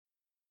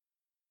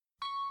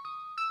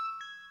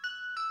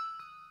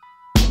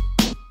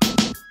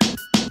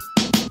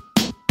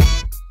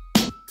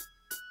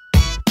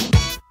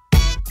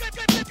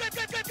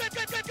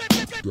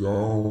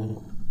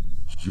Don't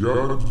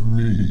judge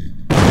me.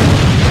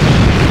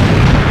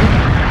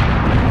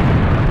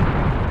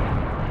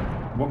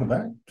 Welcome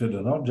back to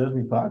the Don't Judge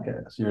Me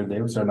podcast. You're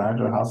David Sir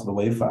Nigel, House of the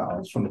Wave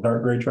Files from the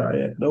Dark Gray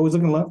Triad. Always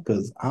looking left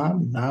because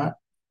I'm not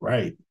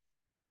right.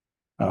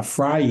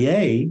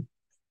 Friday,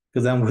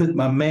 because I'm with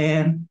my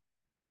man.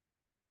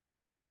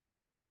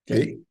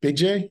 Big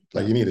J?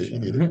 Like you need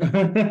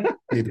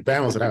to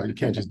balance it out. You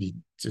can't just be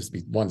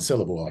one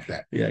syllable off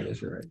that. Yeah, I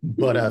guess you're right.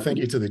 But thank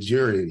you to the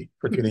jury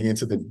for tuning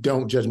into the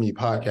Don't Judge Me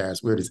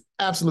podcast, where it is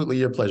absolutely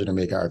your pleasure to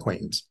make our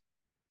acquaintance.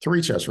 To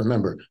reach us,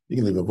 remember, you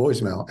can leave a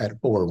voicemail at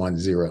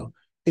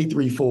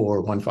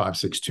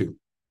 410-834-1562.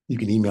 You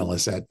can email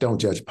us at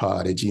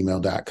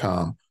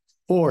don'tjudgepod@gmail.com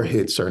or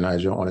hit Sir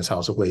Nigel on his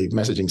House of Wave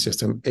messaging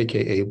system,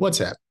 aka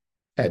WhatsApp,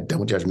 at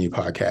Don't Judge Me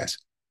Podcast.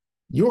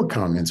 Your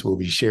comments will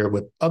be shared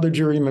with other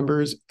jury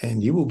members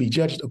and you will be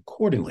judged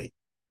accordingly.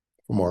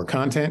 For more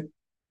content,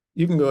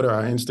 you can go to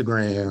our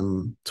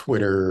Instagram,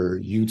 Twitter,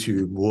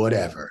 YouTube,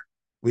 whatever.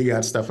 We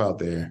got stuff out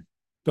there.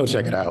 Go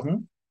check it out.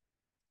 Mm-hmm.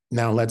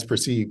 Now let's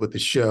proceed with the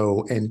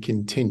show and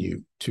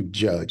continue to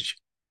judge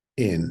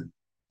in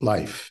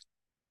life.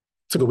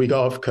 Took a week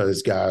off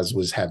because guys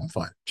was having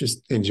fun,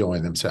 just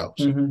enjoying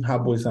themselves. Mm-hmm.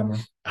 Hot boy summer.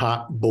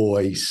 Hot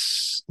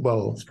boys.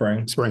 Well,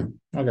 spring.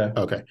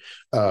 Okay.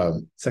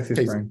 Sexy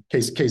spring.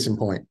 Case in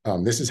point.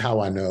 This is how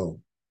I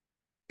know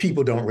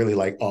people don't really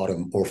like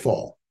autumn or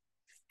fall.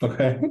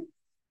 Okay.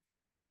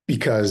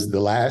 Because the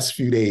last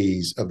few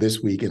days of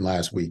this week and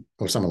last week,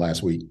 or some of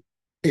last week,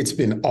 it's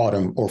been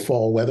autumn or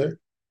fall weather.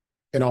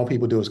 And all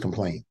people do is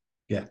complain.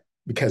 Yeah.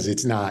 Because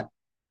it's not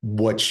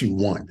what you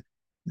want.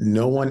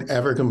 No one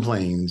ever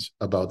complains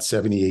about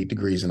 78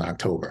 degrees in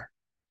October.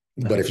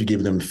 No. But if you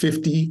give them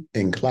 50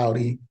 and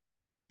cloudy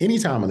any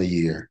time of the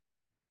year,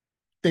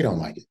 they don't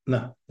like it.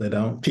 No, they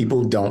don't.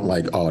 People don't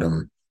like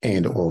autumn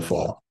and or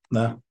fall.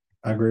 No,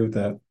 I agree with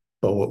that.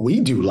 But what we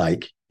do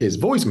like is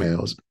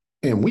voicemails,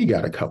 and we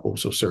got a couple.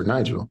 So, Sir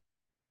Nigel,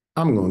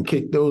 I'm going to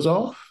kick those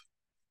off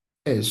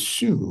as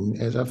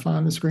soon as I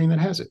find the screen that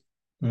has it.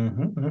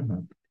 Mm-hmm, mm-hmm.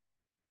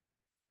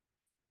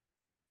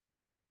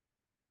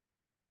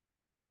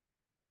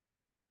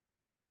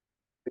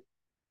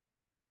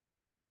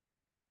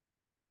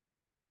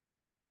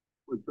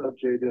 What's up,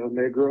 J. Del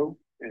Negro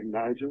and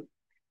Nigel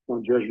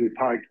on Judge Me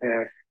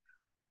Podcast?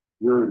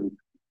 You're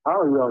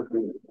highly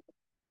welcome.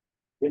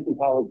 This is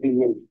how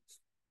people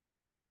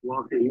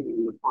walking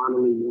in the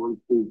finally warm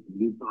streets of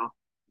Utah.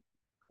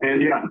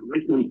 And yeah,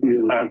 listening to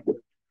your last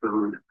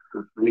episode,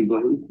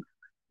 anybody,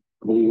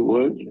 I believe it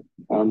was, you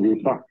were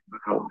talking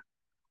about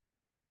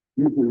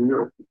using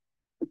milk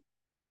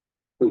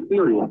for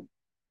cereal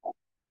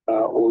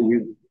or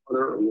using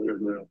water or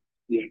whatever else.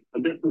 Yeah, I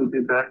definitely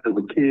did that as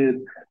a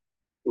kid.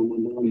 So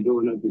when I'm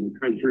growing up in the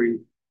country,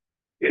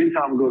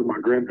 anytime I go to my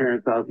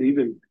grandparents' house,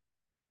 even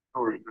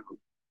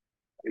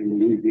in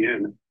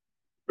Louisiana,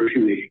 or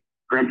excuse me,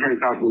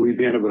 grandparents' house in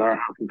Louisiana, but our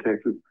house in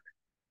Texas,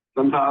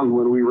 sometimes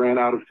when we ran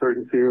out of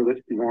certain cereal that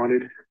she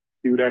wanted,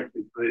 she would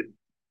actually put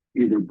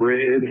either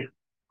bread,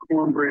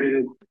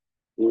 cornbread,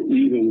 or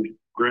even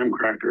graham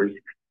crackers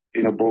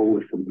in a bowl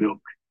with some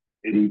milk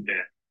and eat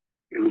that.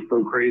 It was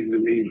so crazy to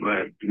me,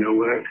 but you know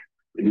what?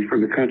 When you're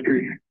from the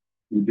country,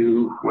 you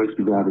do what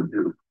you got to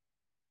do.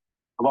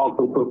 I've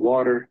also put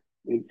water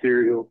in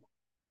cereal.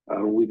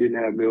 We didn't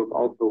have milk.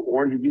 Also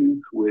orange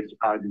juice, which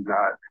I do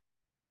not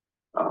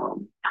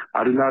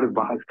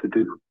advise to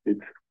do. It's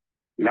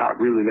not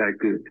really that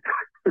good.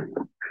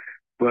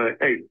 But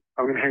hey,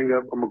 I'm gonna hang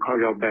up. I'm gonna call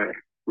y'all back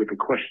with a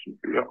question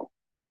for y'all.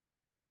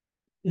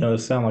 You know, it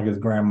sounded like his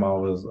grandma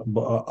was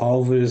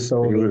always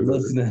so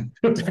listening.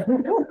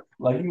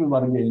 Like he was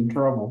about to get in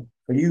trouble.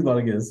 Like he was about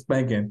to get a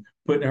spanking,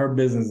 putting her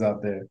business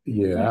out there.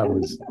 Yeah,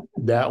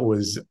 that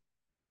was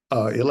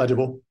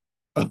illegible.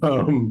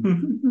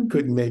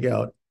 Couldn't make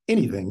out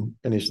anything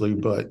initially,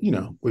 but you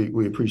know,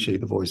 we appreciate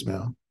the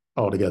voicemail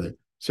altogether.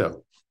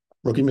 So,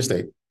 rookie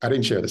mistake. I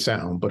didn't share the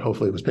sound, but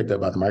hopefully it was picked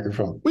up by the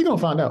microphone. We're gonna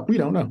find out. We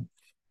don't know.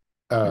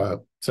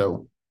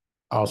 So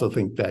I also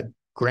think that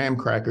graham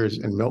crackers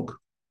and milk.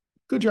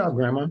 Good job,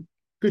 Grandma.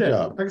 Good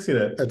job. I can see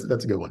that.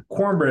 That's a good one.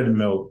 Cornbread and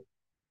milk,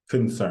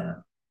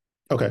 concern.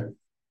 Okay.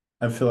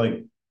 I feel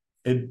like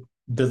it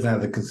doesn't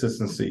have the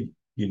consistency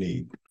you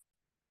need.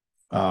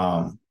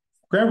 Graham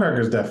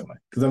crackers definitely,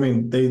 because I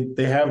mean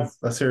they have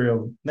a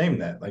cereal named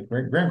that, like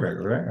graham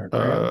crackers, right?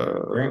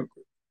 Or graham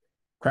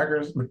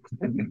crackers.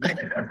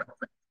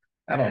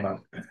 I don't know.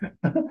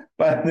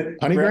 But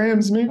honey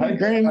grams, maybe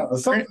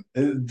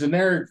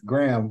generic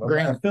graham.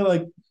 I feel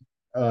like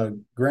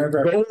graham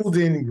crackers.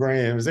 Golden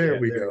grams. There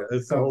we go.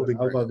 It's golden.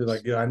 I was about to be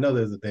like, I know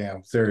there's a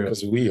damn cereal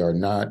because we are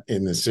not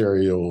in the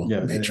cereal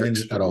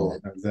matrix at all.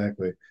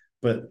 Exactly.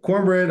 But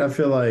cornbread, I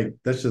feel like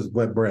that's just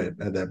wet bread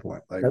at that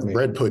point. Like that's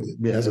bread pudding.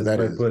 Yeah, that's what that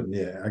bread is. Pudding.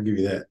 Yeah, I'll give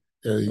you that.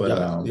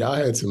 But y'all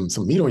had some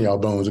meat on y'all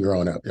bones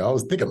growing up. Y'all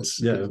was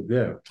thickums. Yeah.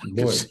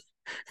 Boy.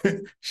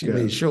 She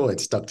made sure it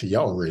stuck to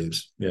y'all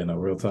ribs. Yeah, no,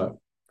 real talk.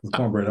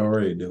 Cornbread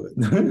already do it.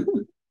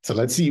 So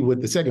let's see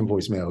what the second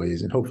voicemail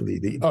is, and hopefully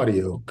the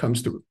audio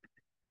comes through.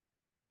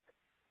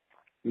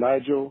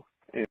 Nigel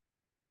and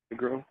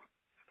Negro.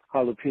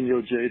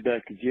 Jalapeno J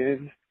back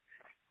again.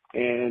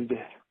 And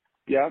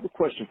yeah, I have a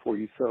question for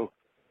you. So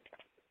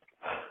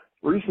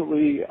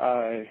recently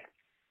I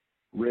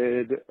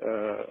read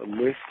a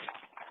list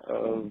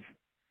of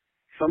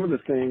some of the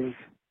things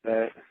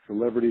that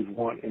celebrities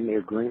want in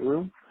their green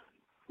room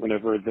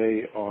whenever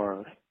they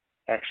are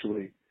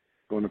actually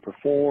going to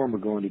perform or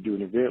going to do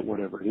an event,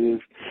 whatever it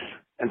is.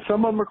 And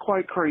some of them are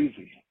quite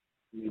crazy.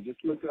 You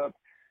just look up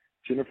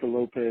Jennifer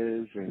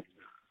Lopez and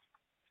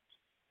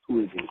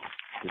who is it?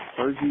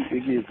 Fergie,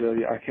 Iggy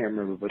Azalea, I can't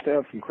remember, but they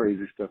have some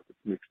crazy stuff that's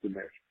mixed in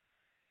there.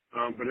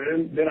 But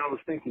then I was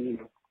thinking,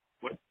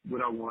 what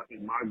would I want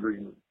in my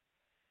green room?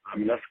 I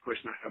mean, that's the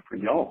question I have for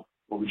y'all.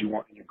 What would you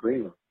want in your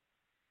green room?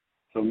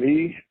 So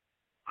me,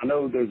 I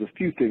know there's a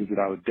few things that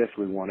I would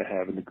definitely want to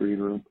have in the green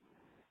room.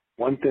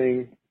 One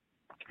thing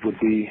would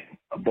be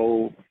a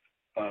bowl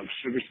of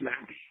sugar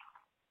snaps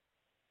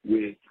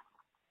with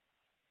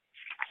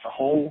a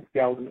whole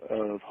gallon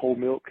of whole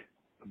milk,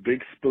 a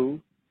big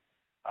spoon,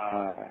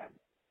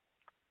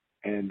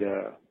 and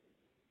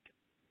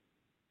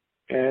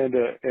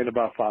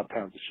about 5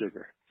 pounds of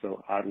sugar.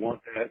 So I'd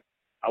want that.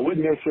 I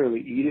wouldn't necessarily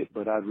eat it,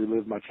 but I'd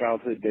relive my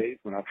childhood days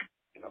when I,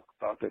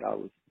 thought that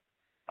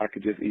I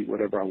could just eat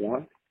whatever I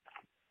want.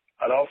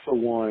 I'd also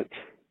want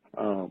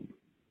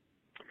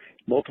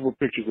multiple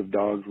pictures of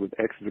dogs with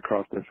X's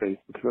across their face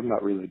because I'm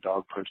not really a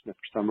dog person. And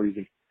for some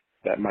reason,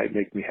 that might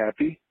make me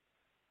happy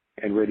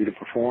and ready to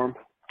perform.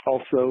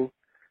 Also,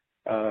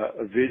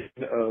 a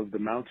vision of the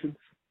mountains.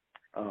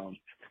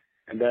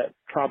 And that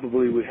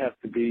probably would have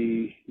to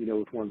be,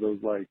 with one of those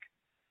like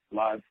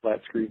live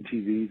flat screen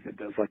TVs that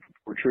does like a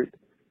portrait.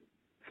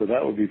 So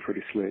that would be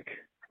pretty slick.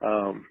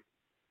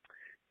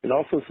 And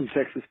also some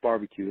Texas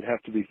barbecue. It'd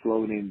have to be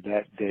flown in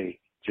that day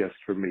just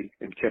for me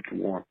and kept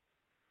warm.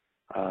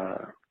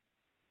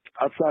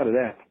 Outside of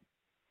that,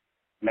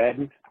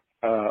 Madden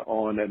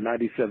on a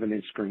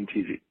 97-inch screen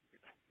TV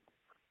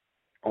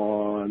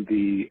on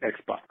the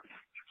Xbox.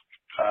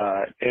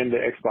 And the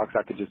Xbox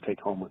I could just take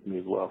home with me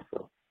as well.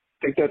 So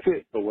I think that's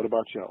it. But what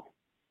about y'all?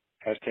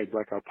 Hashtag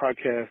Blackout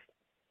Podcast.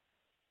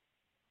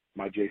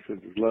 My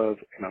Jason is love,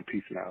 and I'm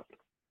peacing out.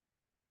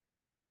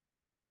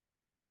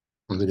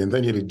 Once again,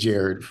 thank you to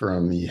Jared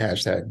from the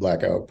hashtag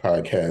Blackout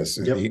Podcast,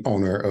 and the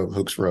owner of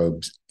Hooks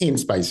Rubs and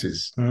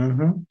Spices.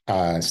 Mm-hmm.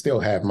 I still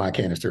have my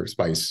canister of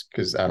spice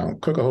because I don't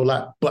cook a whole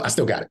lot, but I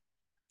still got it.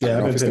 Yeah, I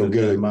don't know if it's still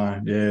good.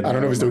 Mine. Yeah, I don't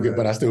know if it's still good,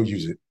 but I still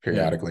use it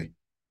periodically.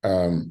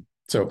 Yeah.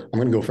 So I'm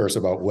going to go first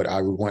about what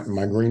I would want in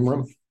my green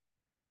room.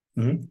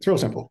 Mm-hmm. It's real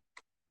simple.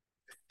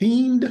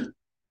 Themed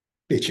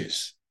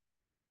bitches.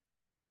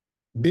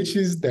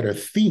 Bitches that are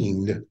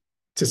themed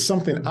to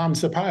something I'm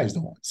surprised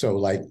on. So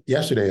like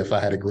yesterday, if I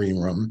had a green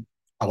room,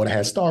 I would have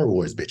had Star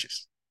Wars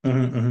bitches.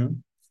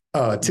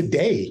 Mm-hmm.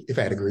 Today, if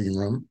I had a green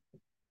room,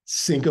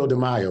 Cinco de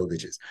Mayo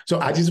bitches. So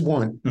I just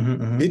want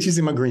bitches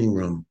in my green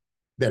room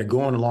that are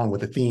going along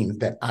with a theme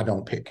that I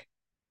don't pick.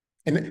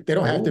 And they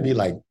don't have to be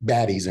like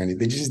baddies or anything.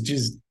 They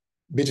just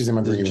bitches in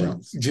my green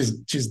room.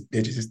 Just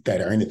bitches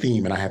that are in the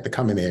theme, and I have to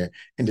come in there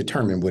and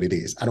determine what it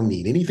is. I don't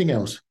need anything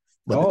else.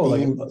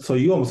 So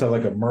you almost have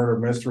like a murder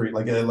mystery,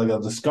 like a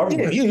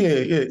discovery.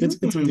 Yeah. It's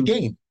a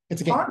game.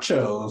 It's a game.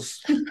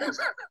 Ponchos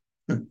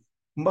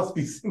must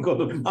be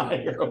Cinco de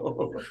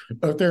Mayo.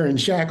 If they're in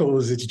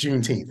shackles, it's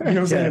Juneteenth. You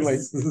know what I'm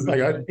saying?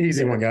 Like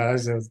easy one,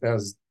 guys. That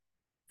was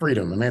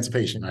freedom,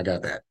 emancipation. I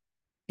got that.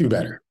 Do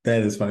better.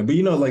 That is funny. But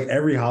like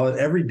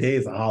every day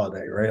is a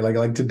holiday, right?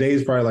 Like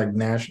today's probably like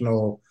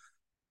National,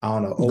 I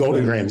don't know,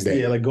 Golden Grams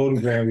Day. Yeah, like Golden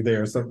Grams Day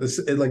or something.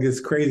 It's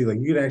crazy. Like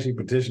you could actually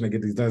petition to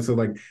get these done. So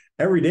like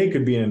every day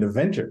could be an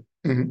adventure.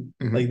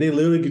 Mm-hmm. Like they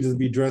literally could just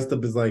be dressed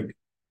up as like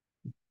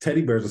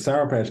teddy bears or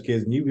Sour Patch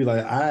Kids, and you'd be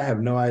like, I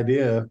have no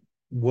idea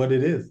what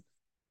it is.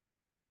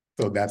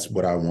 So that's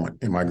what I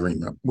want in my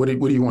green room. What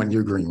do you want in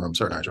your green room,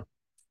 Sir Nigel?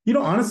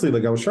 Honestly,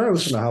 like I was trying to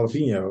listen to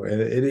Jalapeno,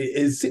 and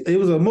it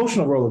was an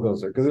emotional roller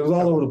coaster because it was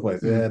all over the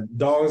place. It had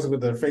dogs with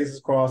their faces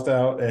crossed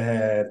out. It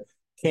had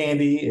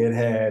candy. It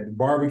had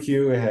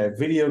barbecue. It had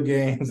video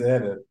games.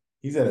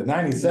 He said a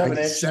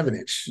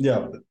 97-inch.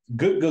 Yeah,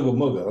 good Google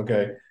Mooga.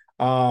 Okay.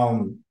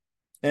 And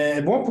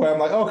at one point, I'm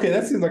like, okay,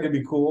 that seems like it'd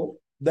be cool.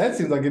 That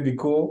seems like it'd be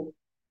cool.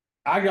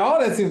 All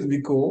that seems to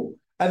be cool.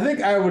 I think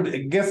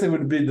guess it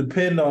would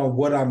depend on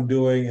what I'm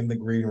doing in the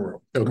green room,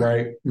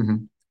 right?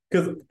 Mm-hmm.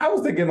 Because I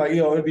was thinking like,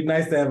 it'd be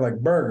nice to have like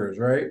burgers,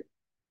 right?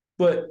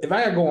 But if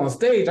I gotta go on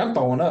stage, I'm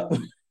throwing up.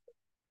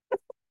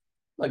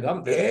 Like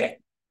I'm dead.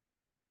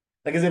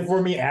 Like, is it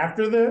for me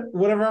after the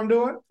whatever I'm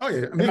doing? Oh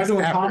yeah. Am I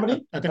doing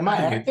comedy? Am I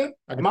acting?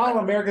 Am I on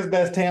America's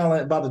Best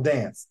Talent about to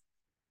dance?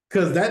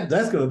 Because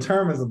that's gonna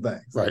determine some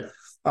things. Right.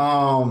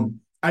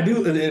 I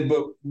do,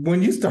 but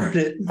when you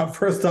started, my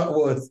first thought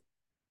was,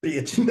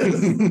 bitch.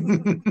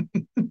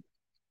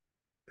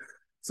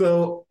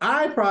 So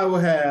I probably will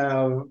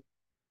have.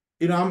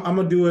 I'm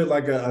gonna do it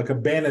like a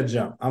cabana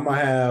jump. I'm gonna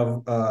have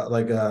I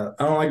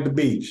don't like the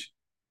beach.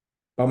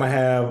 I'm gonna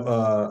have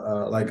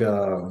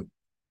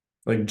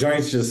like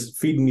joints just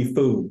feeding me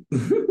food.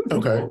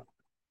 Okay.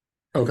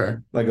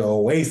 Like an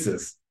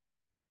oasis.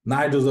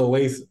 Nigel's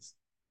Oasis.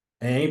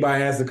 And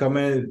anybody has to come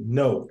in,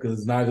 no,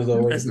 because Nigel's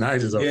always It's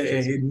Nigel's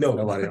always. no.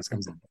 Nobody else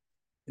comes in.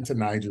 It's a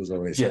Nigel's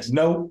always. Yes,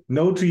 no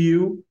to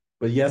you,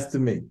 but yes to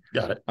me.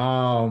 Got it.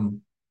 I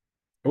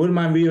wouldn't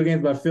mind video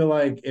games, but I feel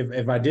like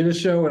if I did a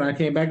show and I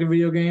came back to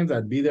video games,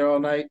 I'd be there all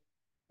night.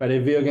 If I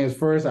did video games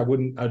first,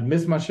 I'd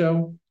miss my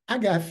show. I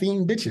got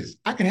fiend bitches.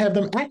 I can have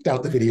them act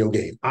out the video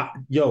game.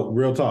 Yo,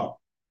 real talk.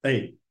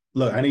 Hey,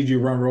 look, I need you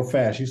to run real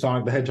fast. You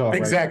Sonic the Hedgehog.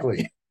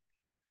 Exactly.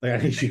 Like, I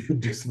need you to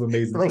do some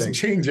amazing Throw some things.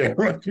 change at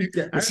her.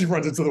 She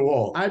runs into the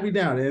wall. I'd be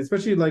down. And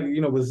especially like,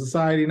 with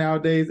society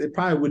nowadays, it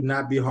probably would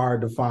not be hard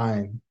to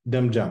find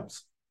them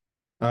jumps.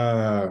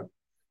 So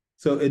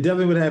it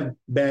definitely would have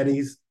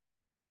baddies.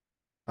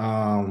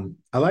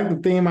 I like the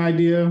theme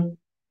idea,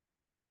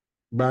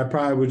 but I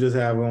probably would just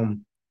have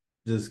them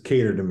just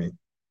cater to me.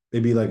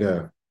 They'd be like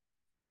a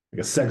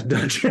sex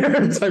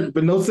dungeon type,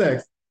 but no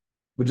sex,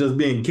 but just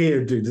being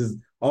catered to, just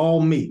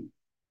all me.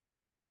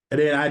 And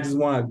then I just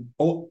want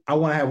to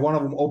have one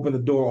of them open the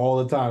door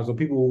all the time, so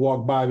people will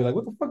walk by and be like,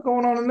 "What the fuck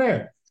going on in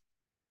there?"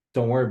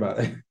 Don't worry about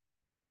it.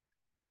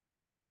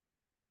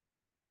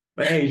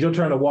 But hey, it's your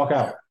turn to walk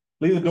out.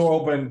 Leave the door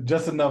open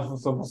just enough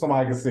so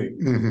somebody can see.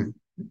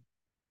 Mm-hmm.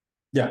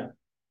 Yeah,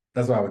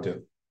 that's what I would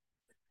do.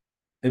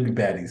 It'd be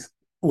baddies.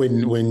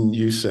 When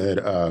you said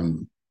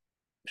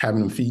having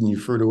them feeding you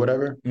fruit or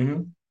whatever,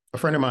 Mm-hmm. a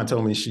friend of mine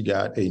told me she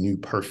got a new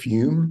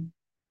perfume,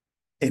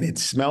 and it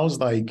smells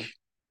like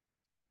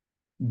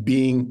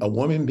being a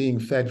woman being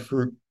fed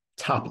fruit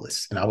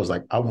topless. And I was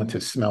like, I want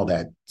to smell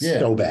that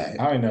so bad.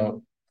 I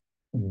know.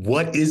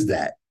 What is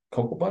that?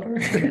 Cocoa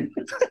butter?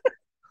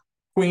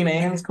 Queen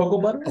Anne's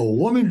cocoa butter? A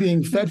woman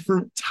being fed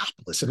fruit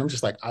topless. And I'm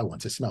just like, I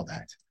want to smell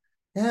that.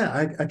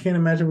 Yeah, I can't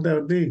imagine what that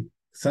would be.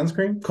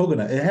 Sunscreen?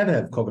 Coconut. It had to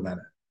have coconut in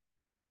it.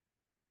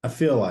 I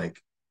feel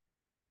like.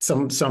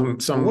 Some What's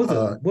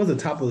a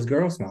topless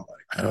girl smell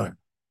like?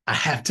 I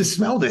have to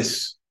smell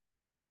this.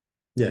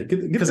 Yeah,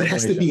 because it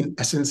has to be an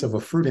essence of a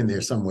fruit in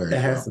there somewhere. It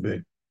has to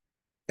be.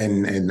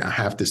 And I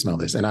have to smell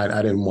this. And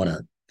I didn't want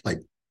to like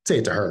say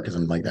it to her because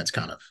I'm like, that's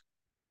kind of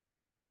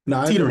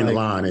teetering the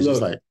line. It's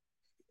just like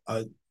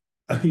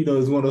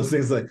it's one of those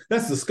things like,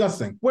 that's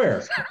disgusting.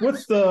 Where?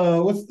 What's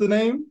the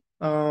name?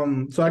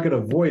 So I could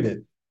avoid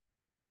it.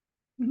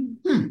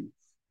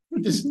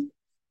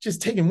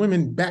 Just taking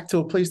women back to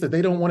a place that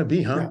they don't want to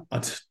be, huh? Yeah.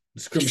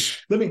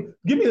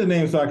 Give me the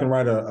name so I can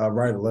write a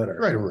letter.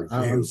 Write a review.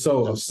 I'm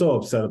so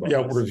upset about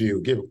Yelp this.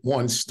 review. Give it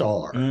 1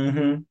 star.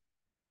 Mm-hmm.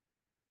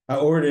 I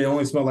ordered it.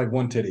 Only smelled like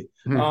one titty.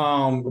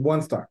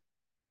 1 star.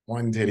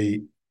 1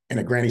 titty and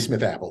a Granny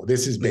Smith apple.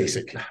 This is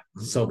basic.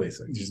 So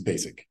basic. Just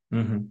basic.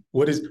 Mm-hmm.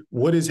 What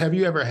is? Have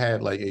you ever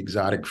had like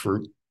exotic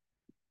fruit?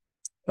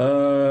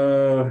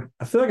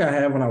 I feel like I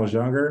have when I was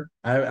younger.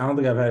 I don't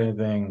think I've had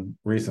anything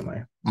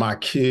recently. My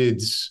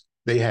kids,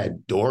 they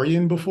had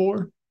durian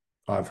before.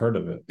 Oh, I've heard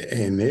of it.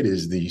 And that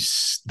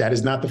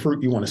is not the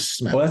fruit you want to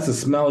smell. Well, that's the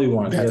smelly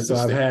one. That's so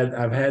I've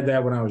had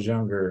that when I was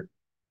younger.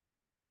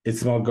 It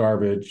smelled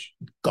garbage.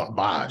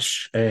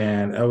 Garbage.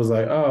 And I was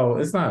like, oh,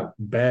 it's not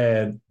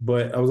bad.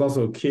 But I was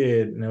also a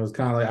kid, and it was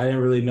kind of like I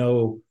didn't really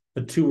know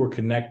the two were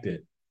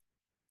connected.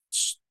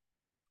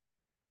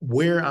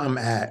 Where I'm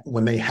at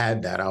when they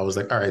had that, I was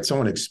like, all right,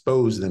 someone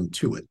exposed them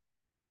to it.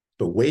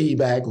 But way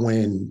back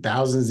when,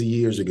 thousands of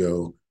years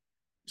ago,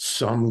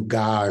 some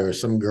guy or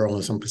some girl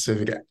on some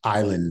Pacific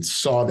island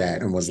saw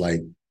that and was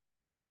like,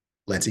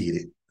 let's eat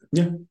it.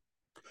 Yeah.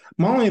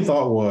 My only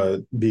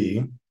thought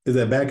is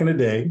that back in the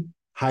day,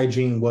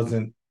 hygiene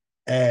wasn't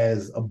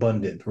as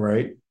abundant,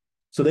 right?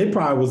 So they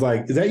probably was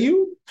like, is that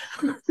you?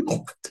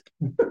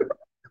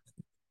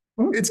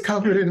 It's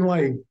covered in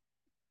like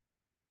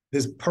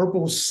this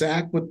purple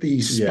sack with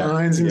these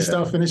spines and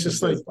stuff. And it's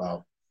just like,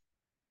 wow.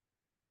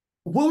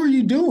 What were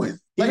you doing?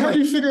 Like, how did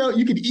you figure out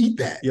you could eat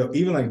that? Yo,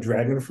 even like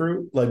dragon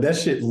fruit, like that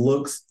shit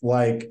looks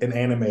like an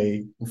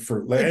anime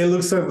fruit. Like it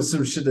looks like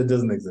some shit that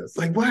doesn't exist.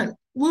 Like what?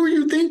 What were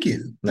you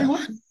thinking? No. Like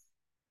what?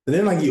 And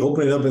then like you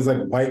open it up, it's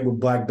like white with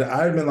black.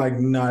 I'd have been like,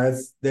 nah,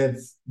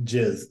 that's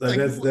jizz. Like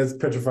that's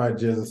petrified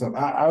jizz or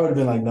something. I would have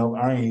been like, no,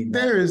 I ain't eating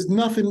that. There is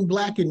nothing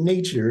black in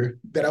nature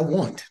that I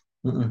want.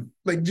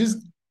 Like just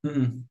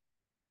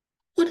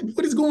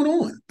what is going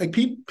on? Like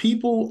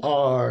people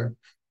are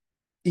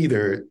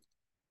either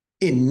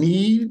in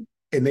need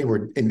and they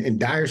were in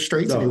dire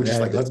straits and they were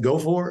just like, let's go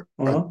for it,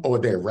 or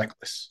they're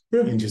reckless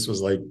and just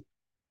was like,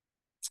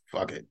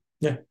 fuck it.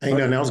 Yeah. Ain't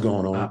nothing else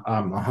going on.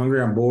 I'm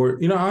hungry, I'm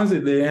bored. Honestly,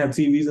 they didn't have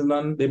TVs and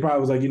nothing. They probably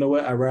was like, you know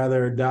what, I'd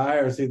rather die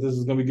or see if this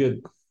is gonna be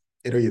good.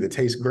 It'll either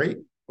taste great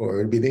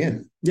or it'll be the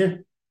end. Yeah.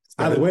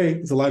 Either way,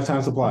 it's a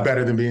lifetime supply.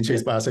 Better than being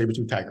chased by a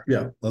saber-tooth tiger.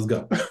 Yeah, let's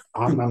go.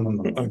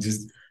 I'm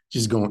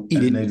just going to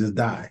eat it. And they just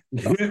die.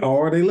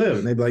 Or they live.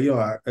 And they be like,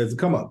 yo, it's a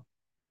come up.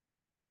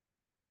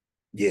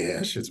 Yeah,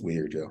 that shit's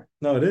weird, yo.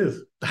 No, it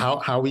is.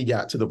 How we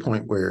got to the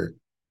point where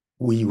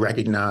we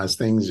recognize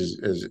things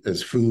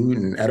as food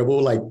and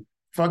edible, like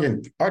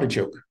fucking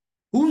artichoke.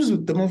 Who's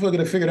the motherfucker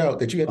that figured out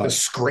that you have to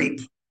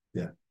scrape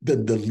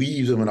the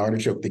leaves of an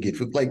artichoke to get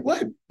food? Like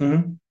what?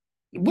 Mm-hmm.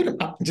 What?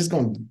 I'm just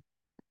going to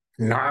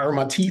gnar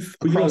my teeth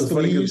But you know across what's the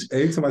funny? leaves. 'Cause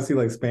anytime I see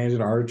like spinach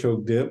and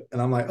artichoke dip,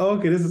 and I'm like, oh,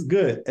 okay, this is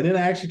good. And then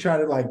I actually try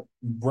to like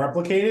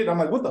replicate it. I'm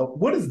like,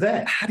 what is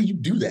that? How do you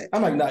do that?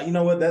 I'm like, nah, you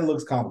know what? That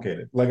looks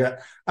complicated. Like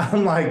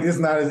I'm like, it's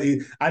not as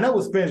easy. I know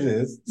what spinach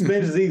is.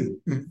 Spinach is easy.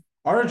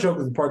 Artichoke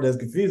is the part that's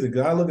confusing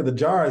because I look at the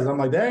jars and I'm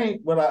like, that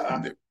ain't what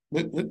I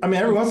mean,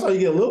 every once in a while you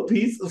get a little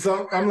piece or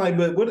something. I'm like,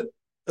 but what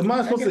am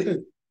I supposed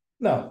to?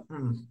 No,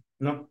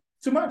 no,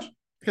 too much.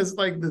 Because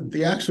like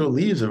the actual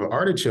leaves of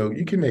artichoke,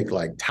 you can make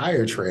like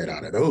tire tread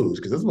out of those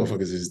because those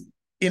motherfuckers is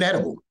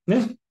inedible.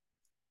 Yeah,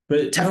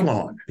 but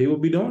Teflon. people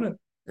be doing it.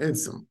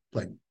 It's some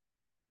like.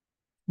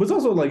 But it's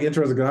also like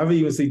interesting because I've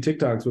even seen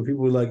TikToks where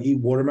people like eat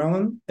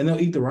watermelon and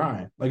they'll eat the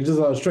rind, like just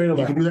straight up.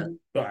 You Like, can do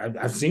that.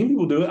 I've seen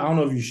people do it. I don't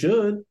know if you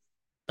should.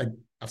 Like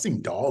I've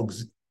seen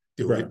dogs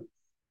do Right. it.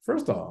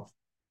 First off,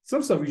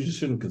 some stuff you just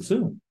shouldn't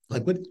consume.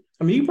 Like what?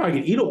 I mean, you probably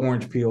could eat an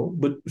orange peel,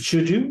 but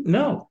should you?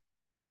 No.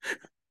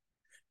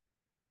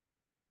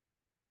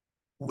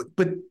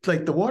 But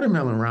like the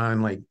watermelon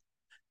rind, like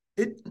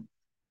it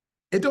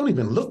don't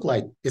even look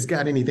like it's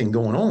got anything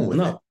going on with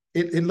No.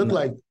 it. It looked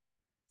No.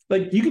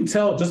 Like you can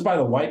tell just by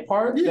the white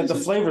part Yeah, that the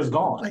flavor's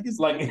gone. like it's-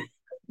 Like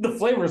the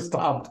flavor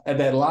stopped at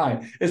that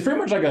line. It's pretty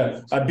much like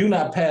a do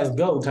not pass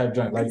go type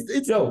joint. Like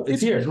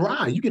it's here.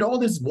 dry. You get all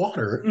this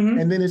water,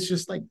 Mhm. and then it's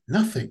just like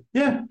nothing.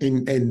 Yeah.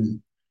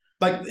 And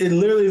Like it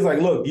literally is like,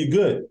 look, you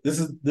good. This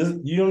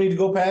you don't need to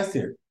go past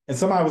here. And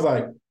somebody was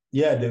like,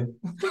 yeah, dude.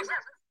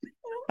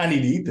 I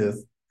need to eat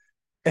this.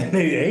 And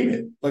they ate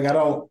it. Like I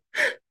don't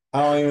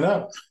even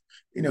know.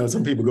 you know,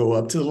 some people go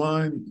up to the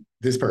line.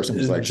 This person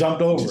was Just like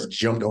jumped over. just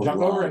jumped over, Jumped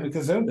the over line. and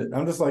consumed it.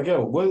 I'm just like,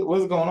 yo,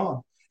 what's going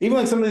on? Even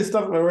like some of these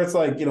stuff where it's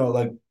like,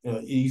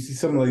 you see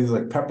some of these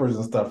like peppers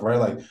and stuff, right?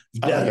 Like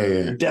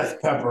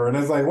death pepper. And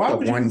it's like, why The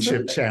would you one consume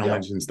chip that?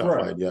 challenge and stuff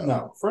right. like that.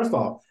 No, first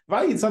off, if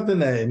I eat something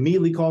that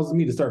immediately causes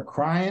me to start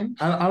crying,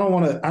 I don't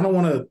want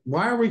to.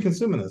 Why are we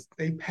consuming this?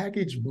 They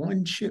package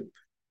one chip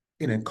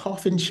in a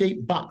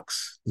coffin-shaped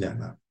box Yeah,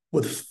 no.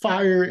 with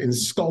fire and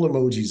skull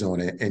emojis on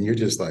it, and you're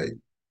just like,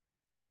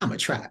 I'm a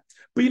trap.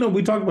 But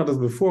we talked about this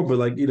before, but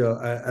like,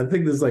 I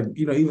think there's like,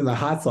 even the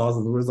hot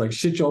sauces where it's like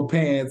shit your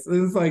pants.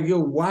 And it's like, yo,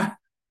 why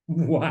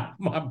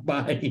am I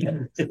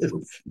buying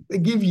this? They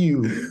give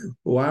you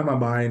Why am I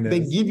buying this? they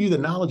give you the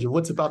knowledge of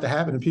what's about to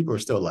happen, and people are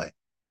still like,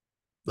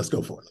 let's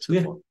go for it. Let's go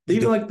Yeah. for it.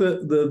 Even like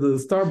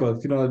the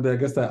Starbucks, I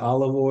guess that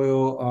olive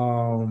oil.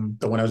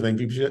 The one I was making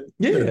people shit.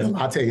 Yeah. The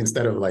latte,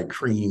 instead of like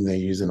cream, they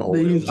use an oil.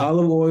 They use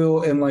olive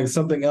oil and like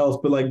something else,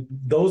 but like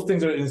those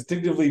things are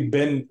instinctively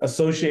been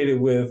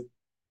associated with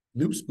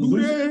loose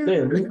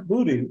loose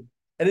booty.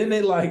 And then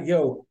they like,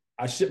 yo,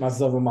 I shit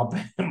myself in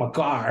my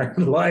car.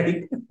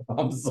 Like,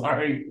 I'm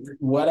sorry,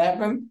 what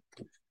happened?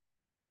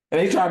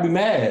 And they try to be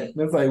mad. And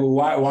it's like, well,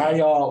 why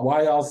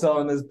y'all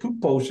selling this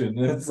poop potion?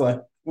 And it's like,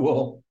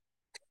 well,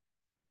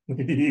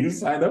 you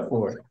signed up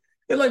for it.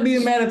 It's like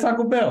being mad at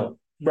Taco Bell.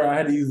 Bro, I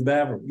had to use the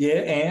bathroom. Yeah,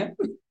 and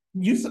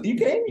you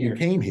came here. You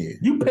came here.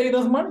 You paid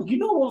us money. You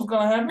know what was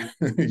gonna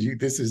happen.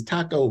 This is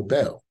Taco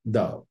Bell.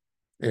 Dog.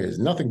 There's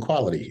nothing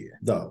quality here.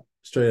 Dog.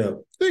 Straight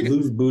up. Speaking,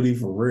 Loose booty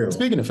for real.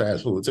 speaking of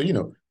fast food,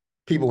 so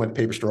people went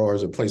paper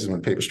straws or places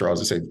went paper straws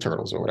to save the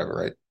turtles or whatever,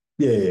 right?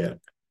 Yeah.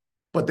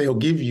 But they'll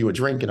give you a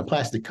drink in a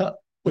plastic cup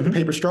with a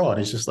paper straw, and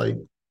it's just like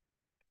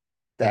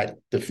that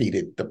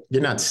defeated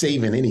you're not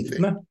saving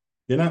anything. No,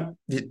 you're not.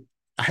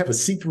 I have a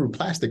see-through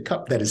plastic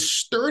cup that is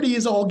sturdy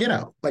as all get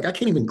out. Like I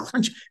can't even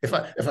crunch. If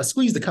I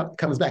squeeze the cup, it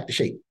comes back to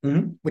shape,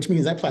 which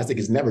means that plastic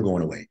is never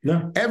going away.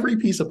 No. Every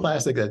piece of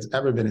plastic that's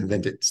ever been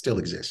invented still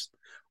exists.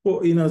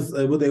 Well, it's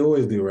what they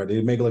always do, right?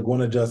 They make like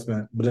one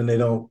adjustment, but then they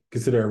don't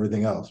consider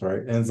everything else, right?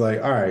 And it's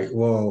like, all right,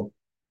 well,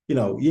 I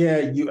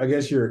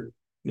guess you're,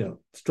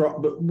 straw,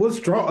 but what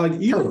straw? Like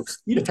you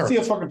don't see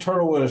a fucking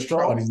turtle with a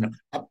straw.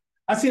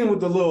 I seen them with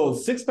the little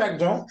 6-pack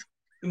jump,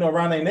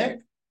 around their neck,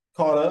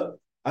 caught up.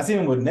 I seen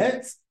them with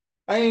nets.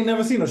 I ain't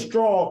never seen a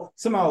straw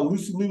somehow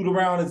loosely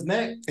around its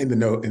neck. In the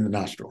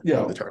nostril.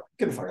 Yo, of the turtle.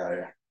 Get the fuck out of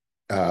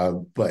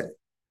here. But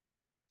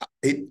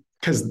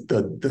because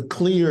the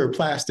clear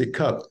plastic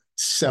cup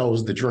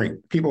sells the drink.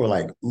 People are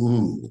like,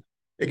 ooh,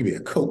 it could be a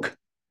Coke,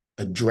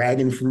 a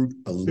dragon fruit,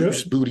 a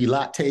loose booty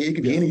latte. It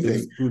could be anything.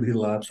 Loose booty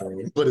latte.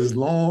 But as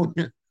long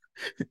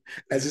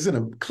as it's in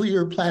a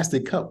clear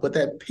plastic cup with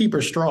that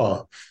paper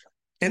straw,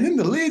 and then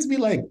the lids be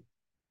like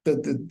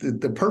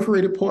the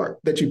perforated part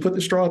that you put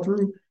the straw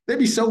through, they'd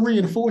be so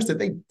reinforced that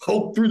they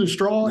poke through the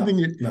straw, and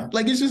then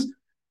like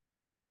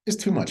it's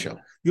too much, yo.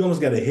 You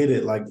almost got to hit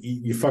it like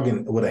you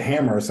fucking with a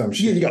hammer or some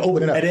shit. Yeah, you got to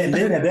open it up. And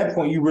then at that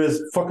point, you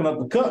risk fucking up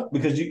the cup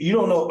because you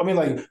don't know. I mean,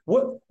 like,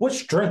 what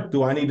strength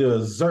do I need to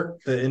exert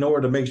in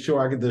order to make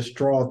sure I get the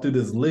straw through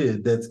this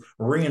lid that's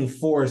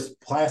reinforced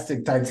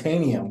plastic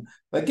titanium?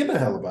 Like, get the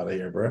hell out of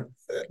here, bro.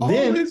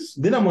 Then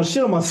I'm going to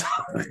shit on myself.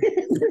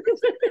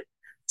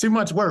 Too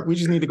much work. We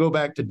just need to go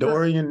back to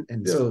Dorian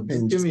and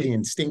just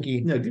being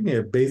stinky. Yeah, give me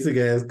a basic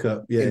ass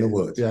cup. Yeah, in the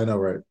woods. Yeah, I know,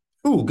 right?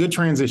 Ooh, good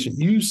transition.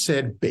 You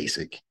said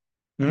basic.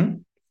 Hmm?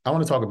 I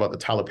want to talk about the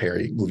Tyler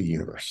Perry movie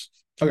universe.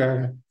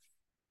 Okay.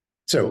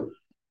 So,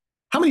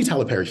 how many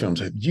Tyler Perry films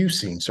have you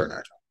seen, Sir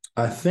Nigel?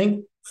 I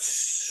think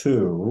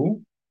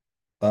two.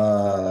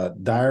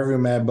 Diary of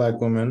a Mad Black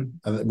Woman.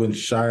 When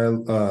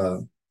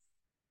Shia,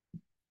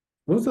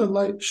 what was it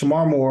like?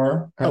 Shamar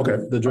Moore had Okay.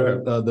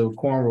 the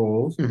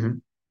cornrows,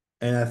 Mhm.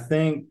 and I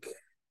think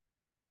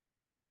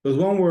there was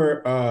one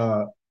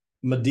where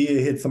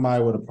Medea hit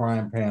somebody with a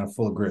frying pan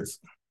full of grits.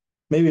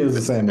 Maybe it was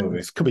the same movie.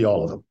 It could be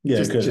all of them. Yeah,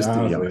 just, it could, just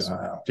to be honestly,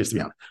 honest. Just to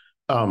be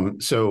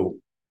honest. So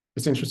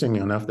it's interesting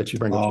enough that you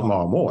bring up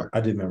Shamar Moore.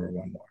 I did remember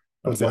one more.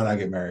 What's Why that? Did I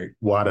Get Married?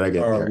 Why Did I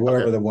Get Or Married?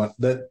 whatever Okay. the one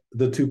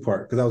the two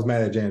part, because I was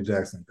mad at Janet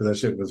Jackson because that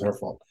shit was her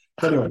fault.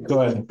 But anyway,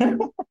 go ahead.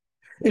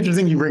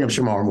 Interesting you bring up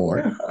Shamar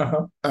Moore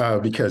Uh-huh.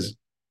 because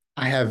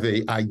I have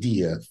an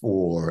idea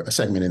for a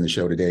segment in the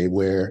show today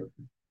where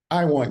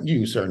I want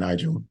you, Sir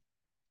Nigel,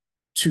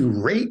 to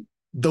rate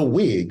the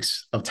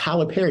wigs of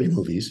Tyler Perry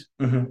movies.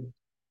 Mm-hmm.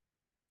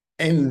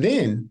 And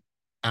then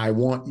I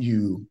want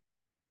you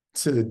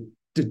to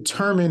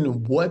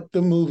determine what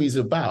the movie's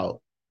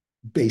about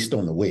based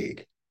on the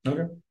wig.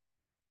 Okay.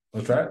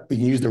 Let's try it. We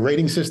can use the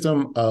rating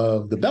system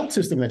of the belt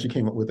system that you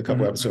came up with a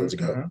couple episodes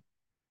ago. Mm-hmm.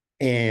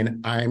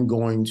 And I'm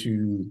going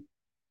to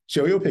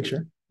show you a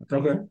picture,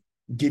 Okay.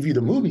 give you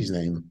the movie's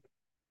name,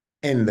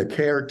 and the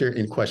character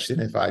in question,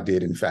 if I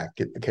did, in fact,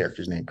 get the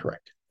character's name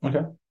correct.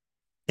 Okay.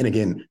 And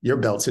again, your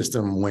belt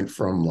system went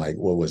from like,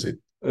 what was it?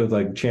 It was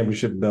like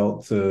championship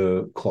belt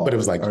to cloth. But it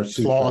was like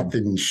cloth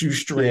and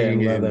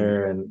shoestring,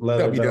 and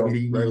leather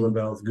WWE. belt, regular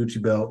belts,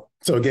 Gucci belt.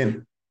 So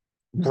again,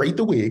 rate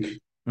the wig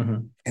Mm-hmm.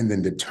 and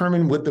then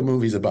determine what the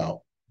movie's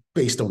about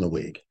based on the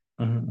wig.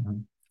 Mm-hmm.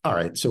 All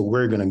right, so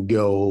we're going to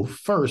go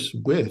first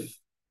with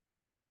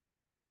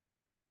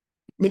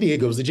Medea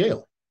Goes to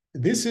Jail.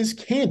 This is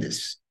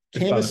Candace.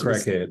 Candace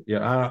crackhead.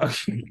 Yeah.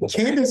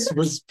 Candace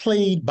was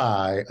played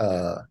by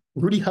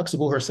Rudy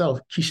Huxtable herself,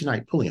 Keisha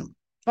Knight Pulliam.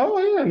 Oh,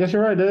 yeah, I guess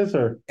you're right. That is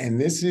her.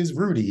 And this is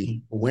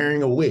Rudy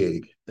wearing a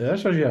wig. Yeah, that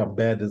shows you how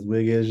bad this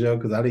wig is, yo,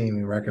 because I didn't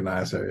even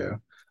recognize her, yo.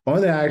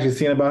 Only thing I actually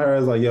seen about her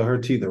is like, yo, her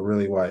teeth are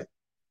really white.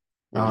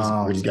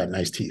 Rudy's got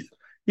nice teeth.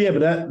 Yeah,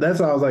 but that's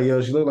why I was like,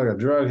 yo, she looked like a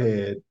drug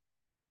head.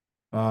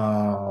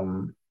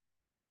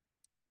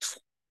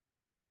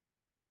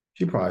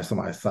 She probably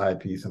somebody's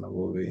side piece in the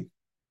movie.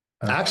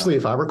 Actually,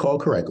 if I recall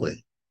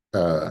correctly,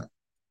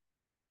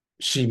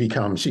 she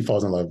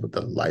falls in love with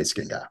the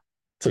light-skinned guy.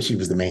 So she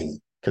was the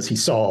main, because he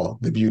saw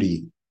the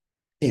beauty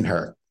in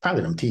her.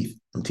 Probably them teeth.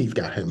 Them teeth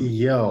got him.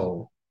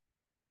 Yo.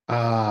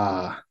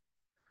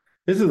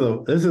 This is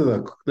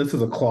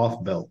a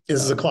cloth belt.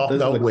 This is a cloth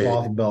belt wig.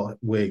 Cloth belt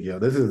wig, yo.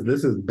 This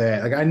is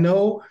bad. Like I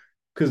know,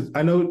 because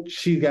I know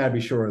she's got to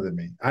be shorter than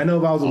me. I know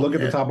if I was to look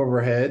at the top of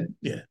her head,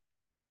 yeah,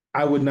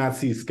 I would not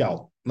see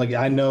scalp. Like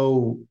I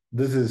know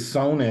this is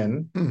sewn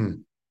in. Mm-hmm.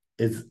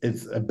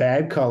 It's a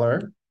bad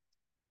color.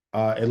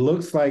 It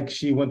looks like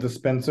she went to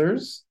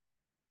Spencer's.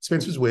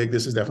 Spencer's wig.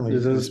 This is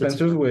a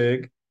Spencer's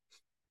wig,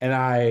 and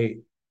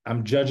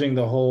I'm judging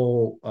the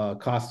whole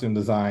costume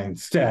design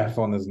staff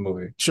on this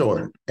movie.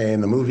 Sure.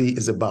 And the movie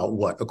is about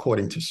what,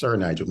 according to Sir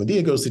Nigel?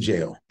 Medea Goes to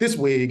Jail. This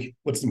wig,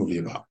 what's the movie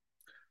about?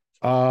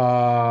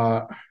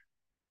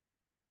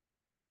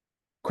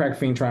 Crack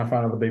fiend trying to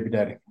find another baby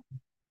daddy.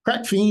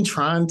 Crack fiend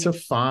trying to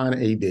find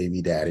a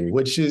baby daddy,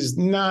 which is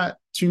not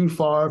too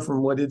far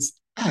from what it's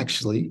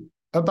actually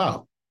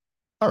about.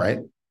 All right.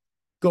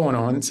 Going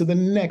on to the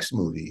next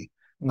movie.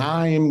 Mm-hmm.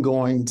 I am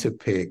going to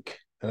pick.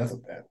 That's a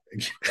bad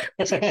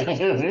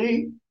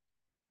thing.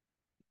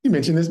 You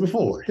mentioned this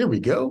before. Here we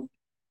go.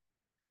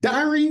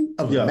 Diary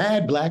of a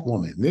Mad Black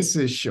Woman. This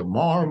is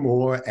Shamar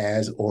Moore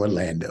as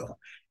Orlando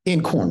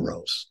in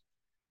cornrows.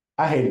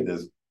 I hated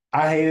this.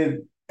 I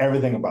hated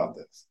everything about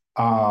this.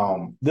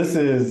 This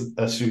is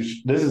a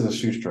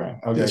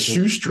shoestring. Okay,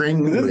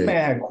 shoestring. This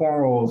man had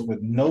cornrows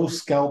with no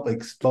scalp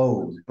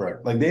exposed, bro.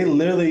 Like they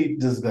literally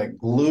just like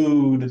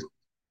glued.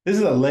 This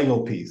is a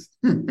Lego piece.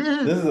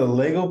 This is a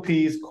Lego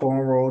piece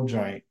cornrow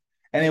joint.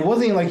 And it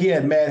wasn't even like he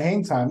had mad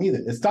hang time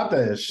either. It stopped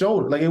at his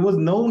shoulder. Like it was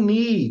no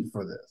need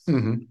for this.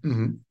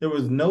 There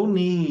was no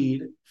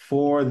need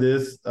for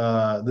this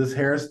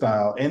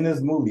hairstyle in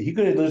this movie. He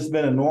could have just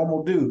been a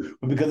normal dude,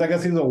 but because I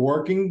guess he's a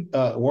working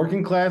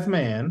class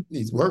man.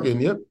 He's working.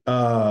 Yep.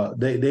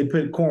 They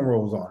put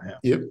cornrows on him.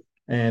 Yep.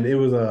 And it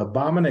was an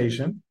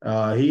abomination.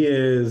 He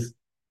is.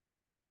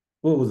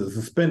 What was it?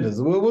 Suspenders.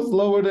 What was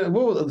lower than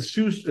what was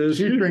shoestring?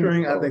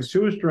 I think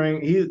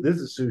shoestring. This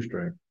is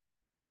shoestring.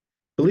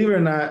 Believe it or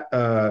not,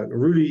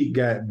 Rudy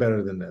got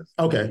better than this.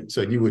 Okay,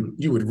 so you would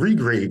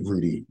regrade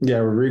Rudy. Yeah,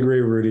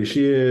 regrade Rudy.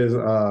 She is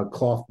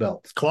cloth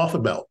belt.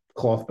 Cloth belt.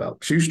 Cloth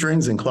belt.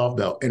 Shoestrings and cloth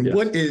belt. And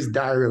what is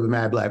Diary of a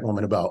Mad Black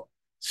Woman about?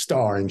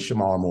 Starring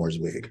Shamar Moore's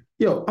wig.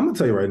 Yo, I'm gonna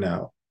tell you right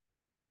now.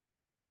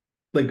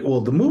 Like, well,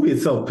 the movie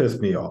itself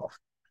pissed me off.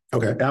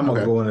 Okay, I'm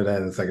gonna go into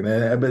that in a second.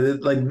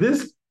 But like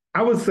this,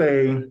 I would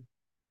say.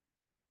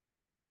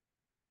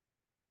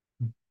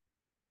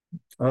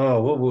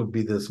 Oh, what would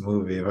be this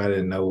movie if I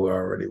didn't know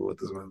already what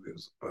this movie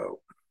was about?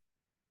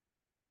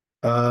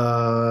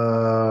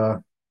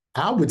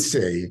 I would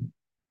say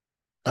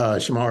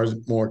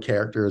Shamar Moore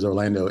character as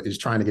Orlando is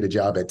trying to get a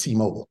job at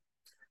T-Mobile.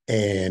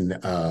 And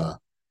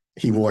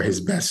he wore his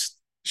best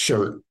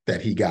shirt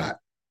that he got.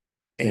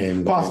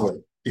 And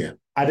Possibly. Yeah.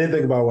 I did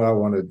think about what I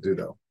wanted to do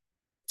though.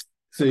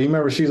 So you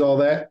remember She's All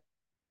That?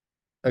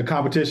 A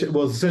competition.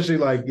 Well, it's essentially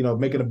like,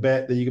 making a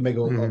bet that you can make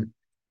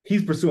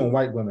he's pursuing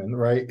white women,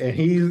 right? And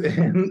he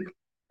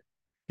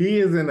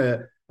is in a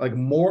like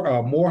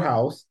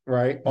Morehouse,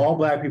 right? All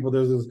black people.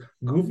 There's this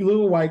goofy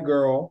little white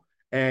girl,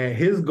 and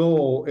his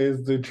goal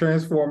is to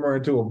transform her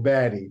into a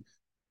baddie.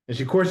 And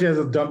of course, she has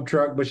a dump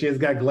truck, but she has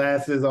got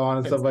glasses on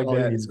and stuff like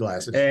that. Needs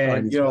glasses.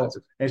 And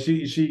and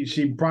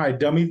she probably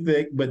dummy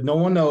thick, but no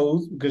one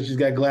knows because she's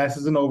got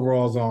glasses and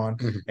overalls on.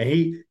 Mm-hmm. And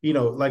he,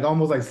 like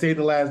almost like Save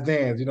the Last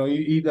Dance.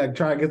 He like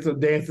try to get some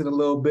dancing a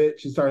little bit.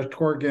 She starts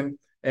twerking,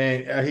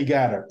 and he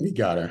got her. He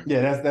got her.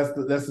 Yeah, that's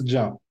the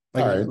jump.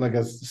 Like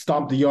a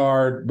stomp the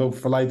yard, but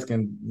for light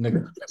skinned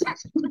nigga.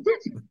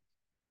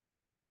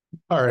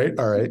 All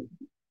right.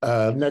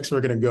 Next,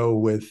 we're gonna go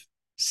with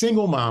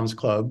Single Moms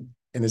Club.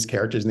 And this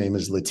character's name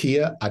is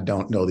Latia. I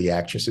don't know the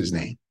actress's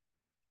name.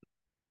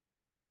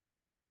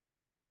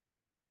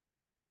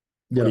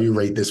 What do you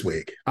rate this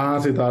wig? I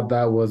honestly thought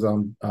that was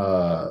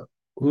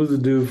who's the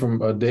dude from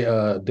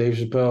Dave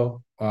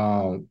Chappelle?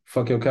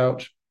 Fuck Your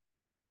Couch.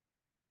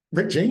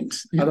 Rick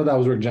James? I thought that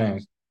was Rick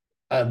James.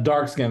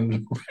 Dark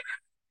skin,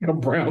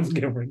 brown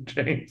skin Rick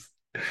James.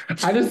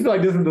 I just feel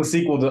like this is the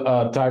sequel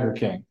to Tiger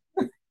King.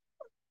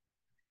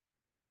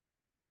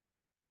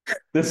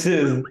 This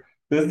is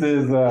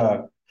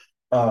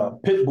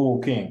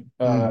Pitbull King.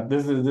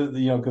 This is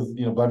because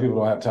black people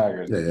don't have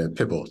tigers. Yeah,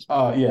 Pitbulls.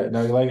 Yeah.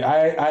 No, like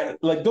I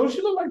like. Don't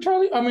she look like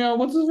Charlie? I mean,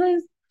 what's his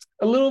face?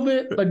 A little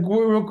bit, like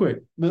real quick.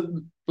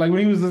 Like when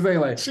he was to say,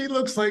 like she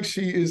looks like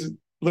she is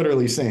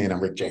literally saying, "I'm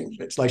Rick James."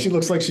 It's like she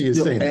looks like she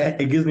is saying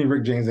that. It gives me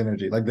Rick James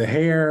energy. Like the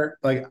hair,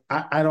 like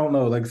I don't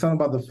know, like something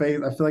about the face.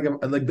 I feel like I'm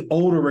like the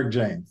older Rick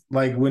James.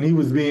 Like when he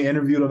was being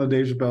interviewed on the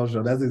Dave Chappelle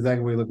show, that's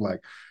exactly what he looked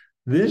like.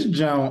 This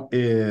junk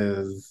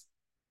is.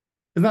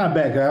 It's not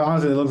bad.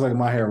 Honestly, it looks like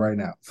my hair right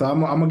now. So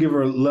I'm gonna give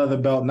her a leather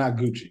belt, not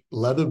Gucci.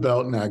 Leather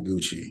belt, not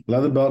Gucci.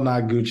 Leather belt,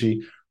 not Gucci.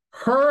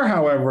 Her,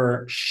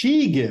 however,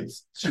 she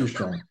gets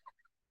shoestring.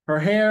 Her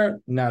hair,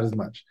 not as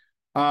much.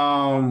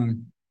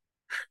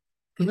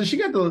 She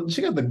got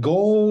the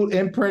gold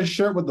imprint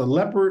shirt with the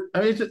leopard.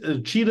 I mean, it's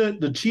the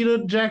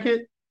cheetah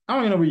jacket. I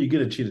don't even know where you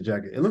get a cheetah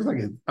jacket. It looks like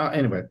it.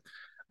 Anyway,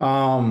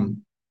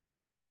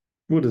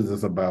 what is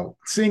this about?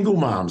 Single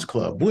Moms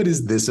Club. What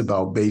is this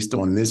about based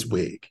on this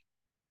wig?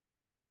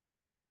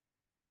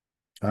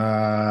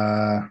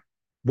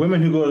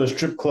 Women who go to the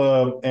strip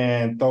club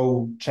and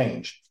throw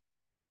change.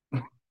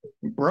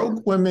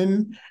 Broke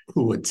women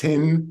who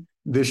attend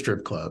the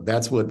strip club.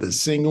 That's what the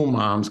Single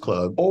Moms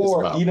Club is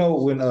about.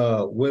 When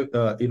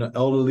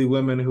elderly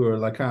women who are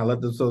like kind of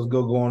let themselves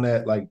go on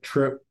that like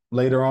trip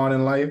later on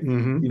in life.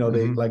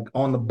 They like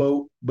on the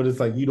boat, but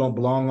it's like you don't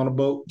belong on a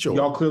boat. Sure.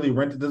 Y'all clearly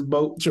rented this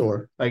boat.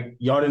 Sure. Like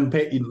y'all didn't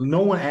pay.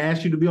 No one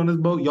asked you to be on this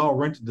boat. Y'all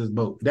rented this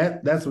boat.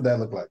 That's what that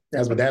looked like.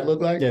 That's what that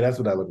looked like? Yeah, that's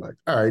what that looked like.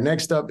 All right.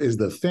 Next up is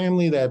The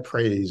Family That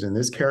Prays. And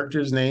this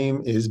character's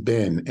name is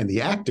Ben. And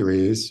the actor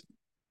is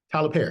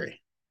Tyler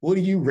Perry. What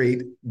do you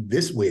rate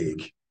this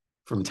wig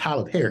from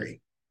Tyler Perry?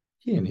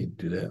 He didn't need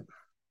to do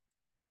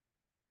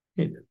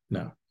that.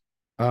 No.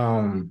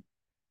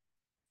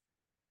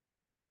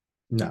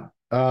 No.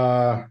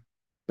 But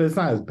it's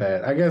not as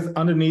bad. I guess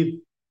underneath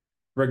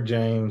Rick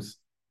James.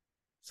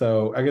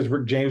 So I guess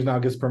Rick James now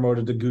gets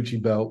promoted to Gucci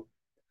belt.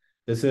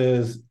 This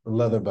is a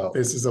leather belt.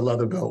 This is a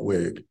leather belt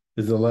wig.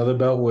 This is a leather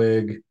belt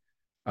wig.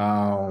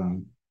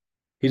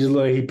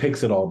 He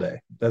picks it all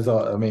day. That's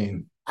all. I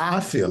mean, I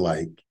feel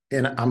like,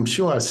 and I'm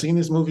sure I've seen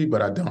this movie,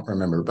 but I don't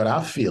remember. But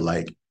I feel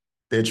like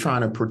they're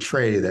trying to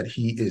portray that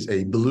he is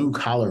a blue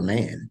collar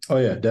man. Oh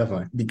yeah,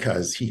 definitely.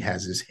 Because he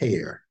has his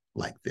hair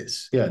like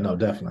this. Yeah, no,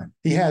 definitely.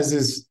 He has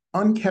his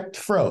unkept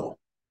fro,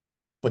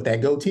 but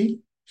that goatee,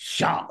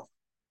 sharp.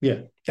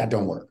 Yeah, that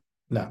don't work.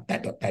 No,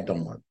 that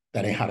don't work.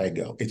 That ain't how that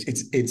go.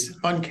 It's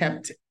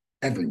unkept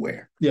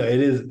everywhere. Yeah, it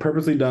is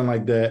purposely done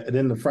like that. And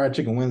then the Fried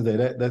Chicken Wednesday,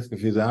 that's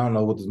confusing. I don't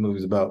know what this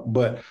movie's about,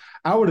 but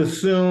I would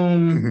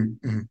assume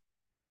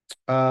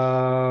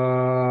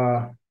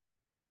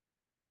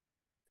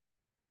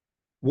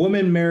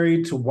woman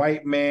married to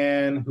white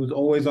man who's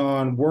always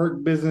on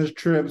work business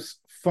trips,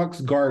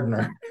 fucks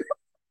gardener.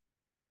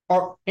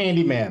 Or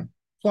handyman,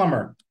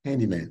 plumber.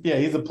 Handyman. Yeah,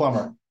 he's a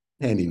plumber.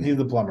 Handyman. He's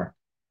a plumber.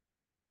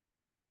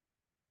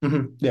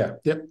 Yeah.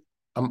 Yep.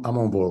 I'm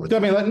on board with that. I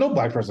mean, like no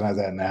black person has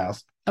that in the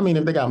house. I mean,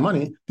 if they got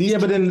money.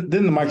 But then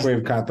the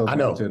microwave kind of throws. I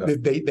know.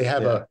 They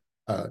have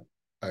a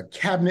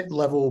cabinet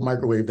level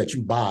microwave that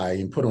you buy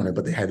and put on it,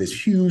 but they have this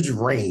huge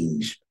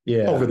range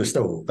over the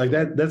stove. Like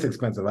that's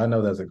expensive. I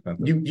know that's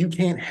expensive. You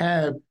can't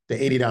have the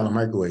 $80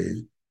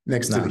 microwave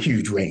next to the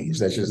huge range.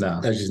 That's just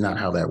not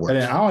how that works.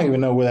 And I don't even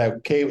know where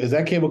that cable is.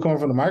 That cable coming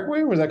from the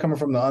microwave, or is that coming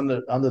from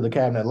the under the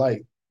cabinet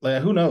light?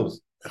 Like who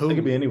knows? It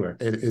could be anywhere.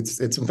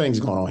 It's some things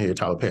going on here,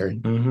 Tyler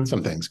Perry.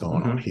 Some things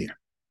going on here.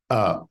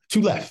 To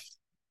left,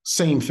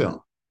 same film.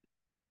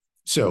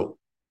 So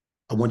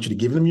I want you to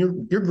give them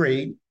your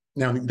grade.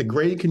 Now the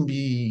grade can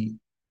be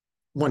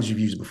ones you've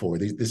used before.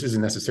 This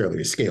isn't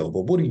necessarily a scale,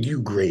 but what do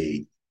you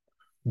grade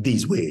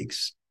these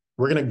wigs.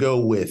 We're going to go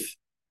with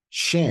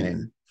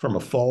Shannon from A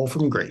Fall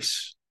from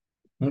Grace.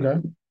 Okay.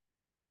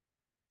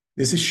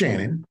 This is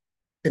Shannon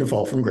in A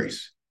Fall from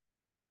Grace.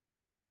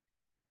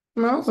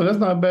 No, so that's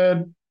not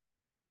bad.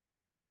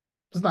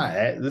 It's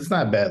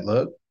not a bad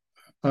look.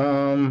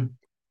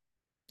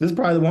 This is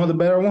probably one of the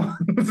better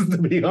ones, to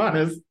be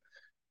honest.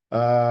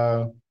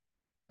 I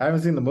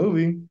haven't seen the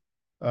movie.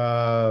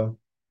 But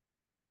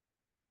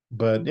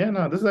yeah,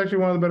 no, this is actually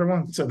one of the better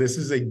ones. So this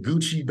is a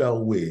Gucci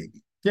belt wig.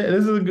 Yeah,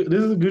 this is a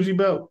Gucci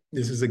belt.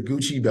 This is a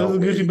Gucci belt.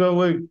 This is a Gucci belt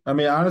wig. I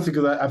mean, honestly,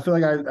 because I feel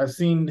like I've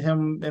seen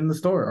him in the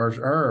store or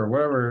her or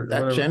whatever.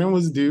 That Shannon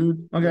was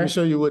dude. Okay. Let me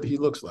show you what he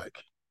looks like.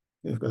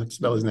 If I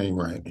spell his name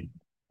right.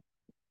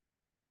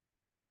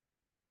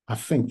 I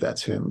think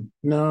that's him.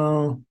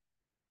 No.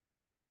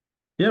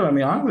 Yeah, but I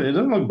mean, honestly, it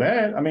doesn't look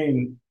bad. I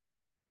mean,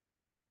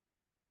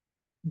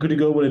 could he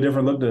go with a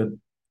different look to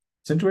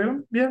accentuate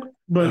him? Yeah,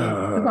 but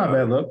it's not a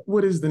bad look.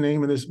 What is the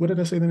name of this? What did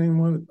I say the name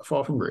was?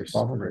 Fall from Grace.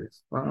 Fall from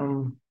Grace.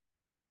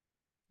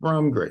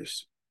 From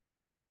Grace.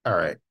 All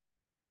right.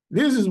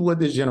 This is what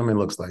this gentleman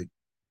looks like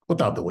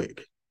without the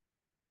wig.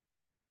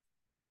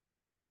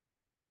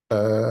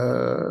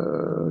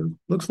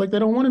 Looks like they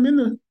don't want him in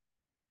the.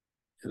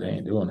 They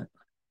ain't doing it.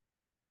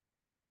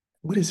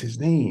 What is his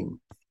name?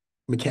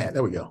 McCad.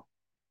 There we go.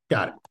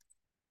 Got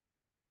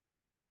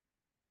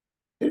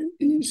it.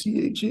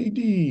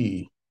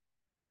 Mechad.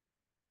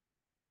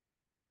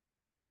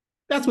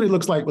 That's what he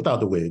looks like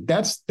without the wig.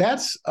 That's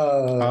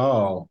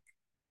from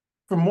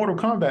Mortal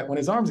Kombat when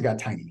his arms got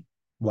tiny.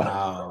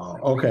 Wow.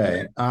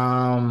 Okay.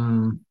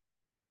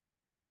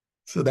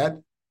 So that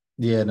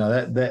yeah, no,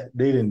 that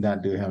they did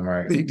not do him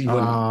right. you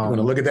want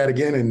to look at that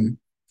again and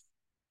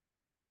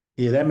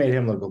yeah, that made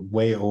him look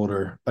way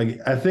older. Like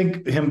I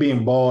think him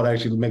being bald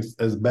actually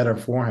is better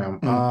for him.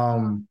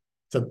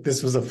 So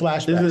this was a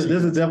flashback. This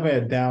is definitely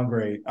a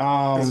downgrade.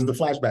 This is the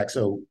flashback.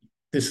 So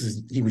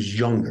he was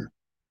younger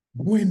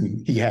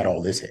when he had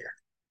all this hair.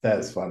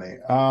 That's funny.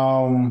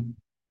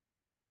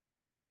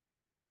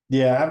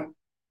 Yeah,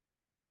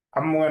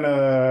 I'm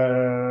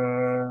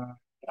gonna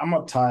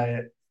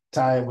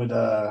tie it with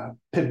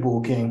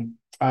Pitbull King.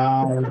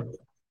 Yeah,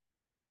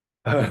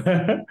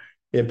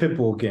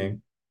 Pitbull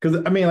King.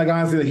 Because I mean, like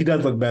honestly, he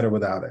does look better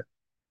without it.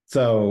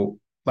 So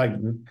like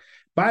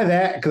by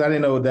that, because I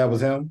didn't know that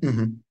was him.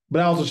 Mm-hmm. But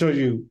it also shows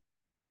you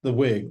the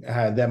wig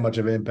had that much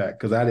of an impact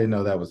because I didn't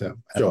know that was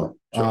him. Sure.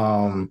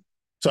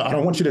 So I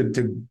don't want you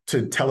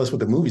to tell us what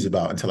the movie's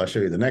about until I show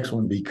you the next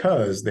one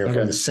because they're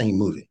from the same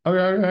movie.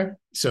 Okay.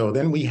 So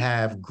then we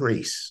have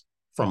Grace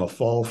from A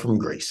Fall from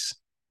Grace.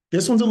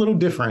 This one's a little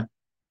different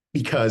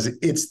because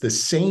it's the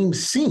same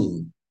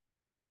scene,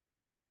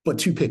 but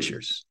two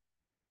pictures.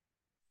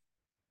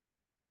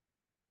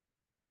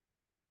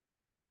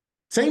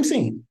 Same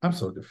scene. I'm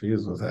so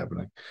confused what's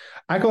happening.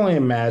 I can only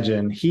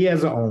imagine he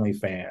has an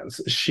OnlyFans.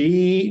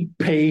 She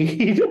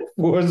paid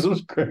for a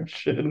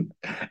subscription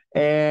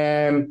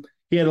and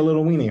he had a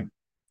little weenie.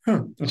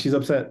 And she's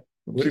upset.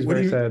 She's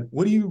very sad.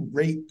 What do you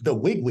rate the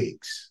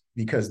wigs?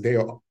 Because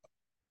they're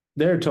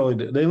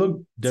totally, they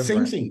look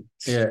different. Same scene.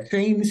 Yeah.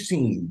 Same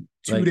scene.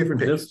 Two different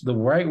pictures. The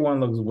right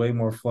one looks way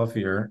more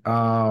fluffier.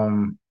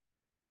 And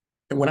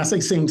when I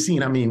say same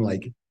scene, I mean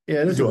like,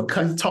 yeah, do a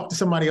cut, talk to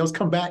somebody else,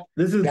 come back.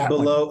 This is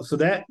below. One. So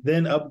that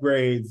then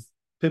upgrades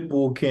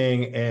Pitbull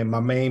King and my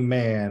main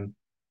man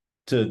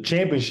to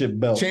championship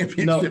belt.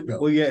 Belt.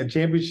 Well, yeah,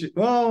 championship.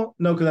 Well,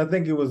 no, because I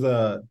think it was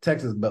a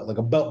Texas belt, like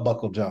a belt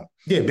buckle jump.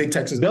 Yeah, big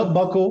Texas belt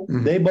buckle.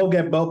 Mm-hmm. They both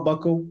get belt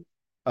buckle.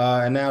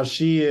 And now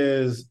she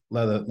is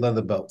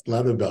leather belt.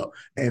 Leather belt.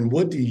 And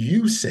what do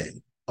you say?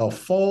 A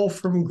Fall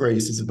from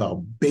Grace is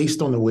about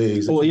based on the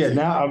wigs. Well, yeah.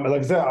 Now,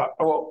 like I said,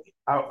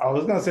 I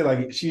was gonna say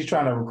like she's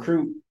trying to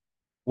recruit.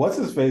 What's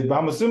his face? But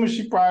I'm assuming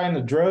she's probably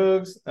into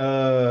drugs.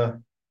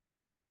 Main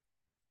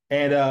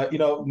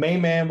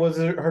man was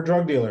her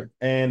drug dealer.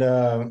 And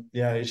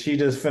she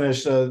just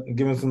finished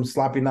giving some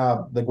sloppy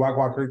knob, the Guac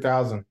Guac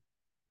 3000.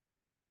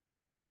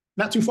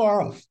 Not too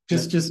far off.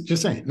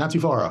 Just saying, not too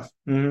far off.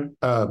 Mm-hmm.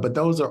 But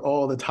those are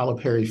all the Tyler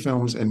Perry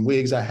films and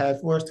wigs I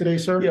have for us today,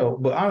 sir. Yo,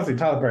 but honestly,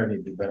 Tyler Perry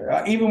needs to be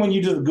better. Even when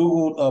you just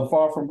Googled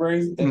Fall from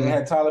Grace and it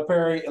had Tyler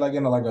Perry, like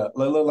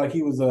looked like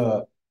he was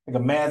a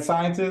mad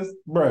scientist,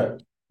 bruh.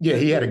 Yeah,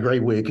 he had a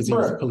great wig because he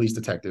was a police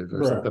detective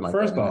or something like that.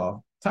 First of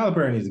all, Tyler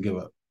Perry needs to give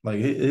up. Like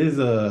his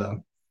I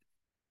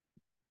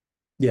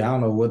don't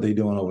know what they're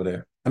doing over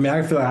there. I mean,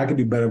 I feel like I could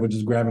do better with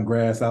just grabbing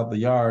grass out the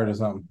yard or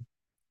something.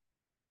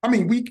 I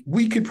mean,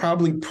 we could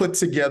probably put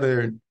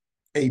together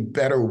a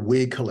better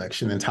wig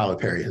collection than Tyler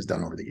Perry has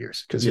done over the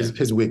years because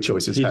his wig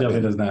choices. He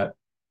definitely does not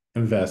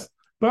invest.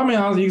 But I mean,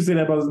 honestly, you can say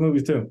that about his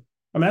movies too.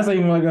 I mean, that's like,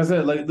 even like I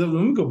said, like let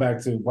me go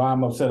back to why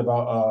I'm upset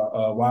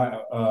about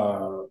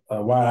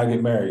why I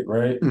get married,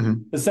 right? Mm-hmm.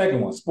 The second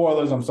one,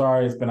 spoilers. I'm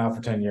sorry, it's been out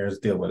for 10 years.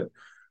 Deal with it.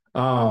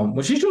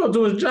 When she showed up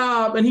to his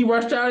job and he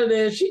rushed out of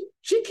there, she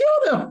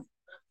killed him.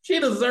 She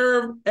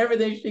deserved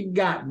everything she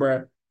got,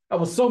 bruh. I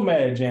was so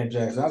mad at Janet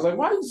Jackson. I was like,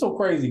 why are you so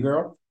crazy,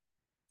 girl?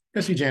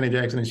 Because she's Janet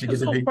Jackson and she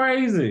gets to be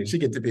crazy. She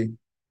gets to be.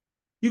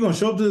 You gonna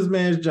show up to this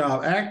man's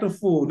job, act a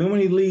fool. Then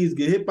when he leaves,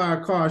 get hit by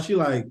a car. She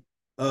like,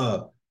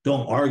 don't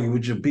argue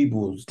with your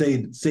people.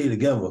 Stay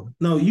together.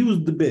 No, you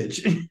was the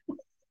bitch.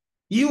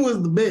 You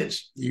was the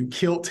bitch. You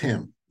killed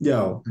him.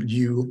 Yo,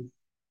 You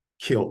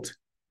killed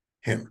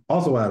him.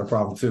 also I had a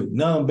problem too.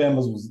 None of them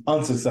Bama's was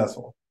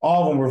unsuccessful.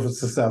 All of them were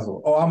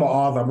successful. Oh, I'm an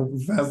author. I'm a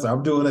professor.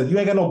 I'm doing this. You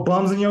ain't got no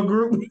bums in your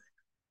group.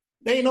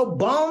 There ain't no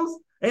bums.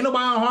 Ain't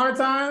nobody on hard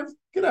times.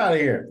 Get out of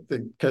here.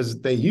 Because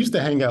they used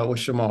to hang out with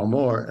Shamal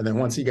Moore, and then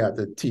once he got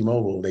the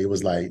T-Mobile, they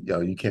was like,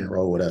 yo, you can't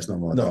roll with us no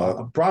more, dog.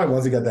 No, probably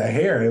once he got that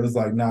hair, it was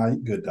like, nah, you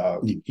good,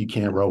 dog. You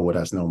can't roll with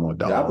us no more,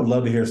 dog. Yeah, I would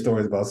love to hear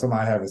stories about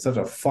somebody having such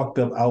a fucked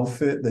up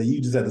outfit that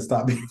you just had to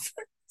stop being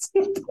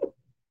friends.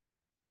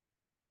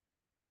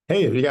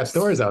 Hey, if you got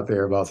stories out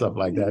there about stuff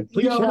like that,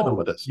 please share them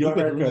with us. We Your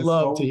would haircut's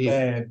love so to hear.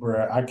 bad,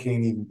 bro. I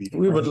can't even be.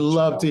 We would friends with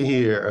love you to no more.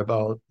 hear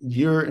about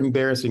your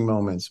embarrassing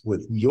moments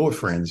with your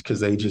friends because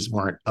they just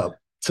weren't up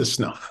to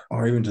snuff.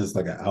 Or even just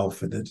like an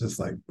outfit that just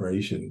like, bro,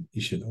 you shouldn't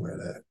wear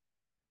that.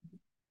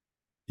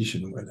 You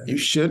shouldn't wear that. You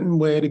shouldn't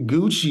wear the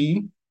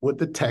Gucci with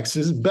the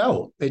Texas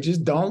belt. They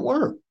just don't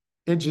work.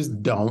 It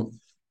just don't.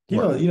 You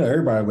know,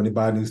 everybody when they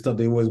buy new stuff,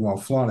 they always want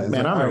to flaunt it. It's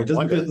Man, like, I all right,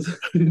 remember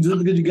just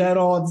because you got it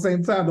all at the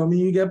same time, don't mean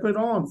you got to put it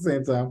on at the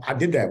same time. I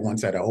did that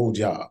once at an old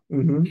job.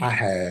 Mm-hmm. I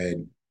had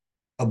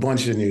a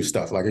bunch of new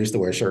stuff. Like I used to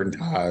wear shirt and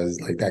ties,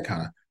 like that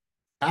kind of.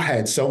 I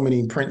had so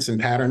many prints and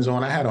patterns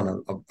on. I had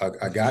on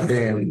a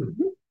goddamn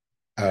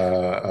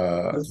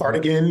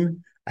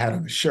cardigan. I had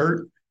on a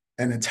shirt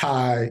and a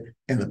tie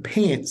and the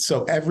pants.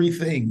 So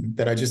everything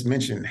that I just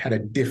mentioned had a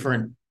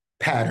different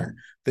pattern.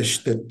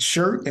 The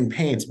shirt and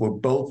pants were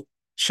both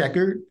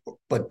checkered,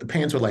 but the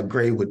pants were like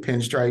gray with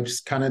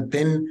pinstripes, kind of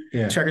thin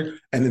checkered.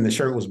 And then the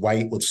shirt was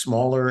white with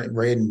smaller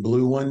red and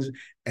blue ones.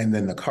 And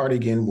then the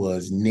cardigan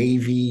was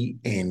navy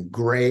and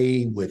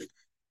gray with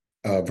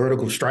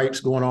vertical stripes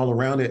going all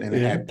around it. And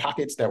it had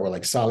pockets that were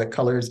like solid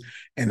colors.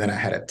 And then I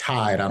had a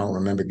tie, and I don't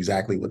remember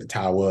exactly what the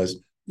tie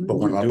was. But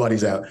one of my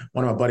buddies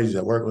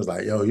at work was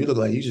like, yo, you look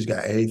like you just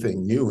got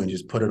everything new and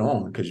just put it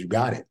on because you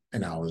got it.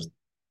 And I was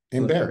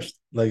embarrassed.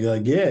 Like,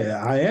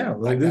 yeah, I am.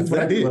 Like this is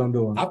what I did. What I'm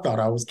doing. I thought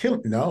I was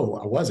killing. No,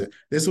 I wasn't.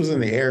 This was in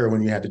the era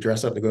when you had to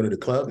dress up to go to the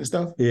club and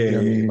stuff. Yeah, you know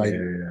what I mean? Like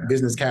yeah.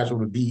 business casual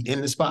would be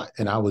in the spot,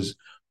 and I was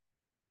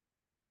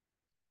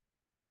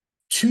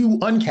too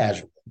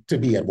uncasual to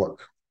be at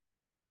work.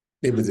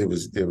 It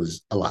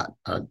was a lot.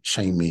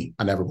 Shame me.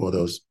 I never wore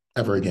those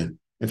ever again.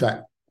 In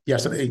fact,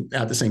 yesterday I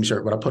had the same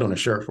shirt, but I put on a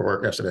shirt for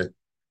work yesterday,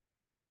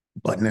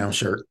 button-down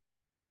shirt,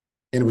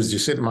 and it was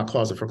just sitting in my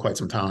closet for quite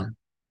some time.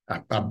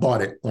 I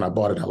bought it. When I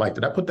bought it, I liked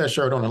it. I put that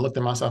shirt on and looked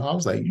at myself. I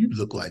was like, you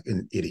look like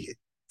an idiot.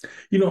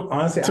 You know,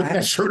 honestly, Took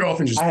that shirt off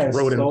and just I had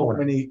throw it in the so corner.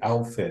 many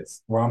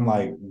outfits where I'm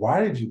like,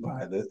 why did you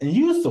buy this? And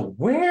you used to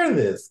wear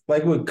this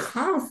like with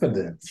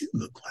confidence. You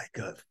look like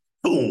a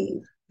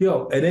fool.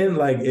 Yo, and then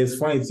like it's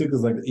funny too,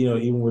 because like, you know,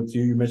 even with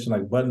you mentioned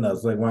like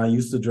button-ups, like when I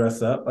used to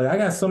dress up, like I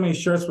got so many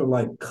shirts with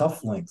like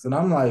cufflinks. And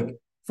I'm like,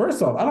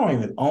 first off, I don't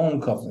even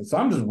own cufflinks. So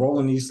I'm just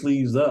rolling these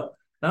sleeves up.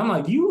 And I'm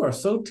like, you are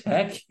so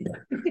tacky.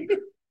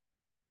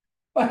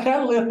 Like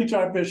I literally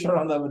tried to put a shirt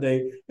on the other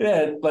day.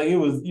 Yeah, like it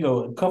was, you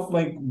know,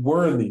 cufflink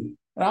worthy.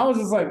 And I was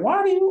just like,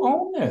 why do you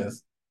own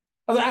this?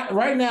 I was like,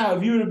 right now,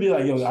 if you were to be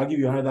like, yo, I'll give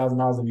you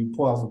 $100,000 if you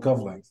pull out some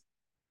cufflinks.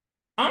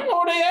 I don't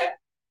know that.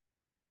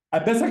 I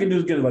best I can do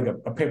is get like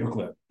a paper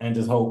clip and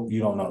just hope you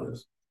don't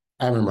notice.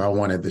 I remember I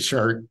wanted the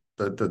shirt,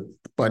 the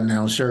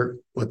button-down shirt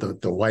with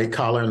the white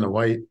collar and the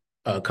white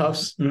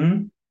cuffs.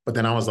 Mm-hmm. But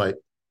then I was like,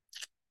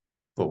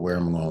 but where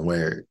am I going to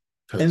wear it?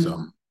 Because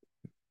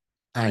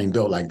I ain't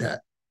built like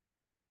that.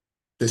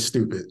 This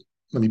stupid.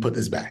 Let me put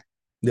this back.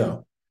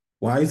 Yo,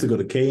 well, I used to go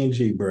to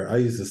K&G, bro. I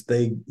used to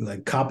stay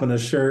like copping a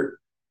shirt.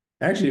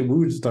 Actually, we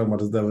were just talking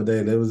about this the other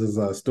day. There was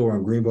this store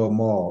in Greenbelt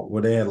Mall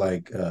where they had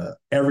like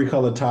every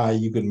color tie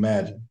you could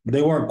imagine, but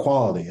they weren't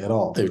quality at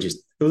all. They were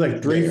just it was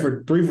like three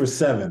for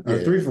 $7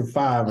 or 3 for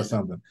 $5 or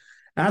something.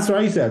 And that's why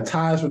I used to have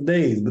ties for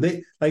days. But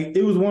they like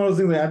it was one of those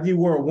things that after you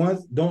wore it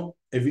once,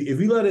 if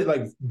you let it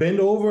like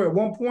bend over at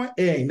one point,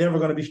 it ain't never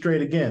gonna be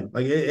straight again.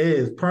 Like it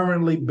is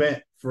permanently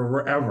bent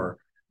forever,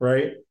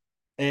 right?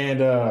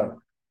 And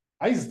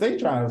I used to stay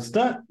trying to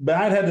stunt, but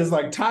I'd had this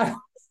like tie.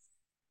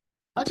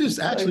 I just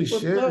actually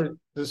shared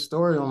this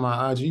story on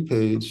my IG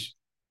page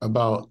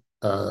about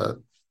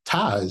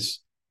ties,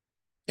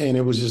 and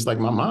it was just like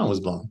my mind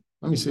was blown.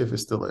 Let me see if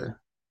it's still there.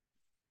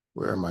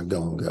 Where am I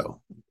going to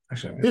go?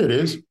 Actually, here it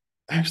is.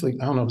 Actually,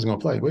 I don't know if it's going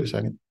to play. Wait a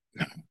second.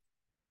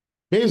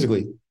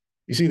 Basically,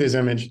 you see this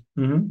image?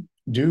 Mm-hmm.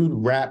 Dude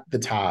wrapped the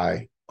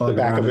tie, the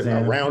back of it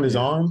around his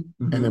arm,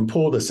 and then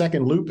pulled a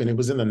second loop, and it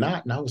was in the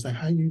knot. And I was like,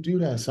 how you do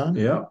that, son?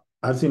 Yeah.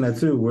 I've seen that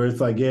too, where it's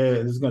like, yeah,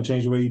 this is gonna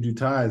change the way you do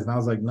ties, and I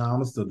was like, no, I'm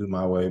gonna still do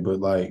my way, but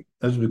like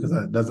that's because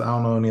I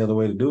don't know any other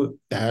way to do it.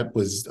 That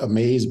was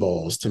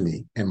amazeballs to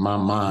me, and my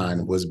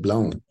mind was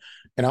blown.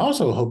 And I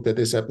also hope that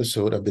this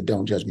episode of the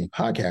Don't Judge Me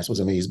podcast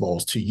was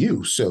amazeballs to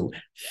you. So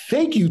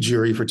thank you,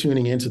 jury, for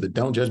tuning into the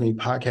Don't Judge Me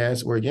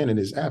podcast, where again, it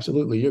is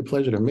absolutely your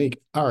pleasure to make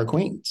our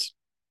acquaintance.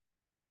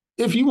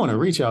 If you want to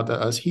reach out to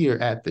us here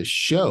at the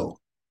show,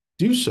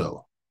 do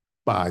so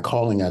by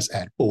calling us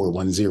at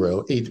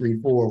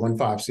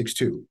 410-834-1562.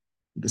 You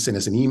can send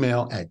us an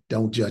email at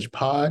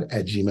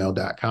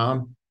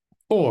don'tjudgepod@gmail.com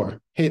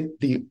or hit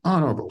the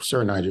Honorable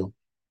Sir Nigel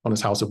on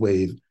his House of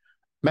Wave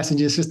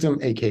messaging system,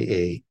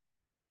 aka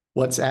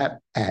WhatsApp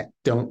at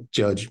Don't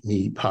Judge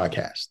Me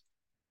Podcast.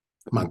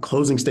 My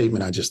closing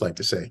statement, I just like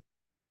to say,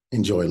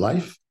 enjoy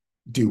life,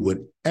 do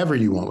whatever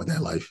you want with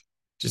that life,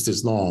 just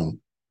as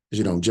long as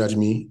you don't judge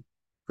me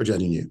for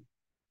judging you.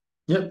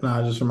 Yep. Now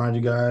I just remind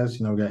you guys,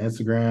 we got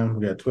Instagram,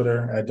 we got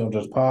Twitter at Don't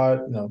Judge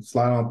Pod.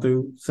 Slide on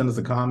through, send us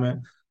a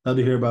comment. Love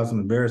to hear about some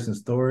embarrassing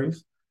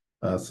stories.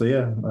 Give us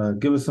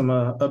some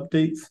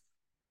updates.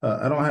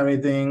 I don't have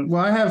anything.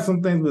 Well, I have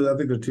some things, but I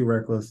think they're too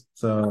reckless.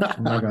 So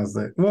I'm not gonna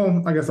say.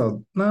 Well, I guess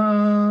I'll.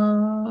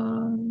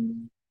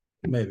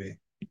 Maybe.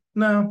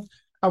 No,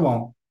 I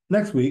won't.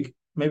 Next week,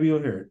 maybe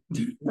you'll hear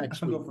it.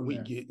 Next week, we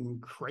getting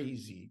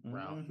crazy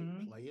around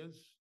here, players.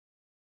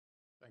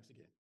 Thanks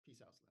again.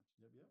 Peace out.